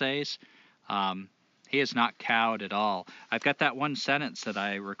his essays, he is not cowed at all. I've got that one sentence that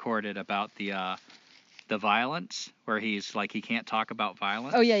I recorded about the violence, where he's like, he can't talk about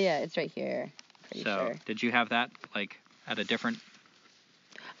violence. Oh, yeah, it's right here. Pretty sure. Did you have that, like, at a different...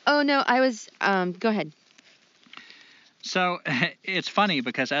 Oh, no, I was... go ahead. So, it's funny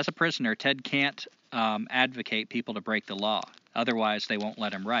because as a prisoner, Ted can't advocate people to break the law. Otherwise, they won't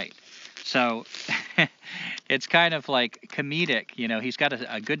let him write. So, it's kind of like comedic. He's got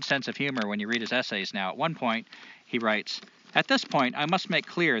a good sense of humor when you read his essays now. At one point, he writes, "At this point, I must make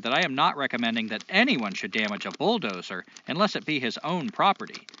clear that I am not recommending that anyone should damage a bulldozer unless it be his own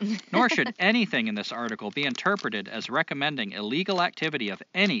property. Nor should anything in this article be interpreted as recommending illegal activity of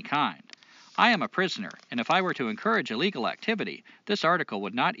any kind. I am a prisoner, and if I were to encourage illegal activity, this article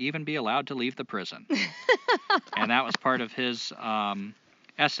would not even be allowed to leave the prison." And that was part of his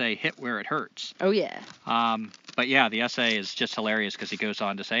essay, Hit Where It Hurts. Oh, yeah. But yeah, the essay is just hilarious because he goes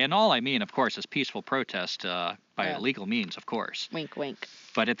on to say, and all I mean, of course, is peaceful protest by illegal means, of course. Wink, wink.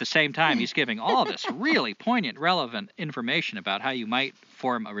 But at the same time, he's giving all this really poignant, relevant information about how you might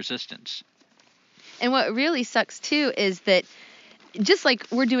form a resistance. And what really sucks, too, is that just like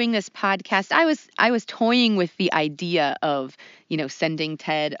we're doing this podcast, I was toying with the idea of, sending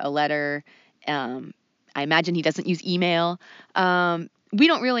Ted a letter. I imagine he doesn't use email. We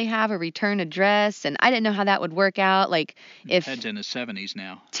don't really have a return address, and I didn't know how that would work out. Like, if Ted's in his 70s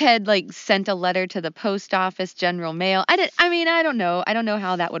now. Ted sent a letter to the post office, General Mail. I don't know. I don't know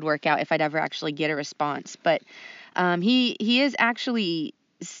how that would work out if I'd ever actually get a response. But he is actually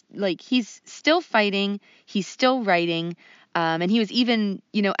he's still fighting. He's still writing. And he was even,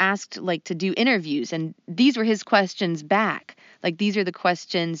 asked to do interviews, and these were his questions back. Like, these are the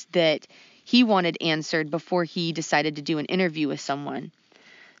questions that he wanted answered before he decided to do an interview with someone.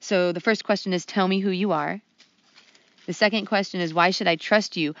 So the first question is, tell me who you are. The second question is, why should I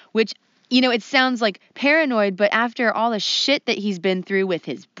trust you? Which, it sounds like paranoid, but after all the shit that he's been through with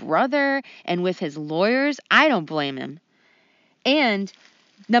his brother and with his lawyers, I don't blame him. And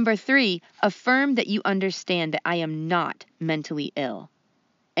number 3, affirm that you understand that I am not mentally ill.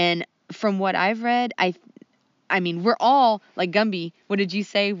 And from what I've read, I mean, we're all, like Gumby, what did you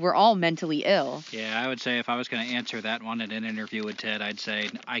say? We're all mentally ill. Yeah, I would say if I was going to answer that one in an interview with Ted, I'd say,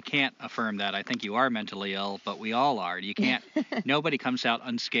 I can't affirm that. I think you are mentally ill, but we all are. You can't, nobody comes out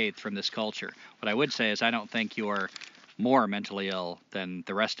unscathed from this culture. What I would say is I don't think you're more mentally ill than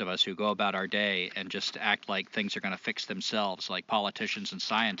the rest of us who go about our day and just act like things are going to fix themselves, like politicians and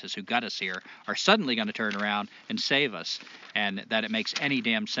scientists who got us here are suddenly going to turn around and save us, and that it makes any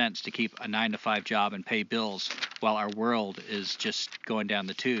damn sense to keep a 9-to-5 job and pay bills while our world is just going down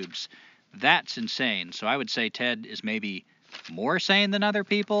the tubes. That's insane. So I would say Ted is maybe more sane than other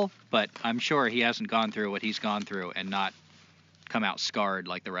people, but I'm sure he hasn't gone through what he's gone through and not come out scarred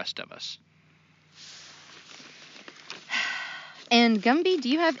like the rest of us. And Gumby, do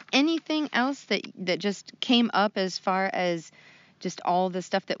you have anything else that just came up as far as just all the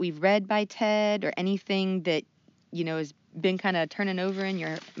stuff that we've read by Ted, or anything that, has been kind of turning over in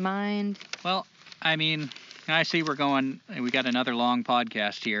your mind? Well, I mean, I see we got another long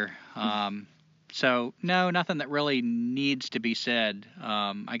podcast here. So, no, nothing that really needs to be said.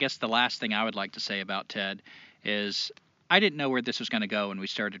 I guess the last thing I would like to say about Ted is I didn't know where this was going to go when we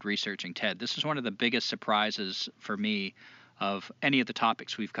started researching Ted. This is one of the biggest surprises for me of any of the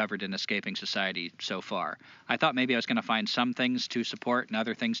topics we've covered in Escaping Society so far. I thought maybe I was going to find some things to support and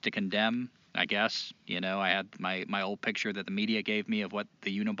other things to condemn, I guess. I had my old picture that the media gave me of what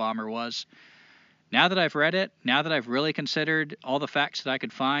the Unabomber was. Now that I've read it, now that I've really considered all the facts that I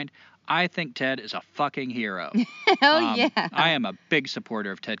could find, I think Ted is a fucking hero. Hell yeah. I am a big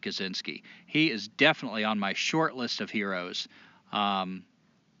supporter of Ted Kaczynski. He is definitely on my short list of heroes. I'm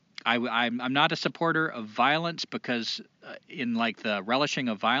not a supporter of violence because in like the relishing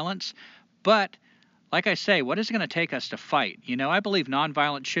of violence, but like I say, what is it going to take us to fight? I believe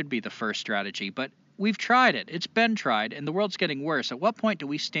nonviolence should be the first strategy, but we've tried it. It's been tried, and the world's getting worse. At what point do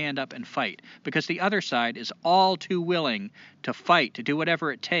we stand up and fight? Because the other side is all too willing to fight, to do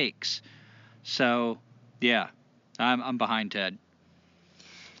whatever it takes. So, yeah, I'm behind Ted.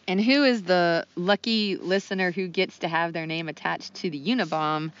 And who is the lucky listener who gets to have their name attached to the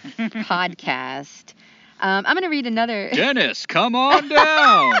Unabomb podcast? I'm going to read another. Dennis, come on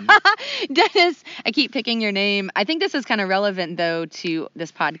down. Dennis, I keep picking your name. I think this is kind of relevant, though, to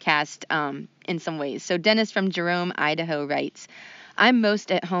this podcast in some ways. So Dennis from Jerome, Idaho writes, I'm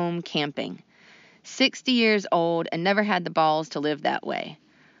most at home camping. 60 years old and never had the balls to live that way.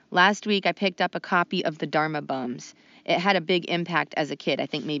 Last week, I picked up a copy of the Dharma Bums. It had a big impact as a kid. I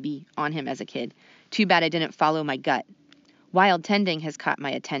think maybe on him as a kid. Too bad I didn't follow my gut. Wild tending has caught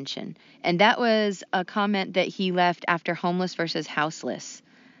my attention. And that was a comment that he left after Homeless versus Houseless.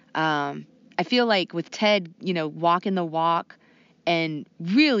 I feel like with Ted, walking the walk and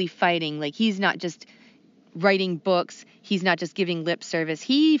really fighting, like he's not just writing books. He's not just giving lip service.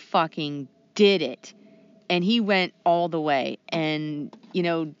 He fucking did it. And he went all the way. And,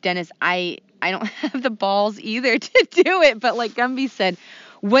 Dennis, I don't have the balls either to do it. But like Gumby said,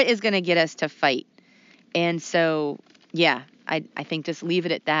 what is going to get us to fight? And so, yeah, I think just leave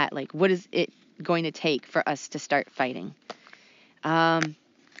it at that. Like, what is it going to take for us to start fighting?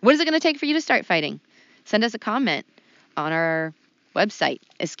 What is it going to take for you to start fighting? Send us a comment on our website,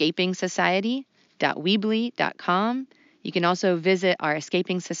 escapingsociety.weebly.com. You can also visit our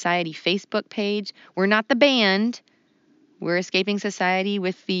Escaping Society Facebook page. We're not the band. We're Escaping Society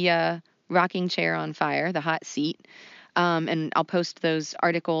with the rocking chair on fire, the hot seat. And I'll post those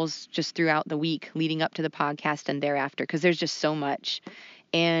articles just throughout the week leading up to the podcast and thereafter, because there's just so much.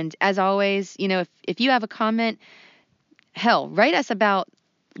 And as always, if you have a comment, hell, write us about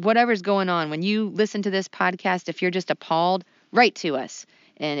whatever's going on. When you listen to this podcast, if you're just appalled, write to us.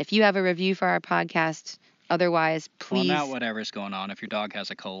 And if you have a review for our podcast, otherwise, please. Well, not whatever's going on. If your dog has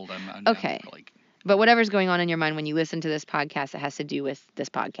a cold, I'm okay. But whatever's going on in your mind when you listen to this podcast, it has to do with this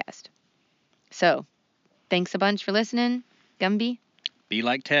podcast. So, thanks a bunch for listening, Gumby. Be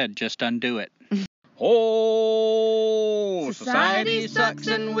like Ted, just undo it. Oh, society sucks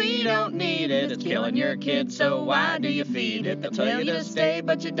and we don't need it. It's killing your kids, so why do you feed it? They'll tell you to stay,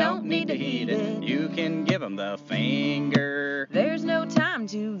 but you don't need to heed it. You can give them the finger. There's no time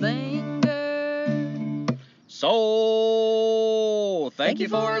to linger. So, thank you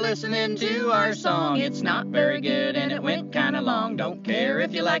for listening to our song. It's not very good and it went kinda long. Don't care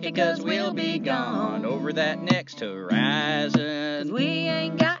if you like it, cause we'll be gone over that next horizon. We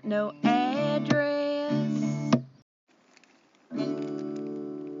ain't got no ass.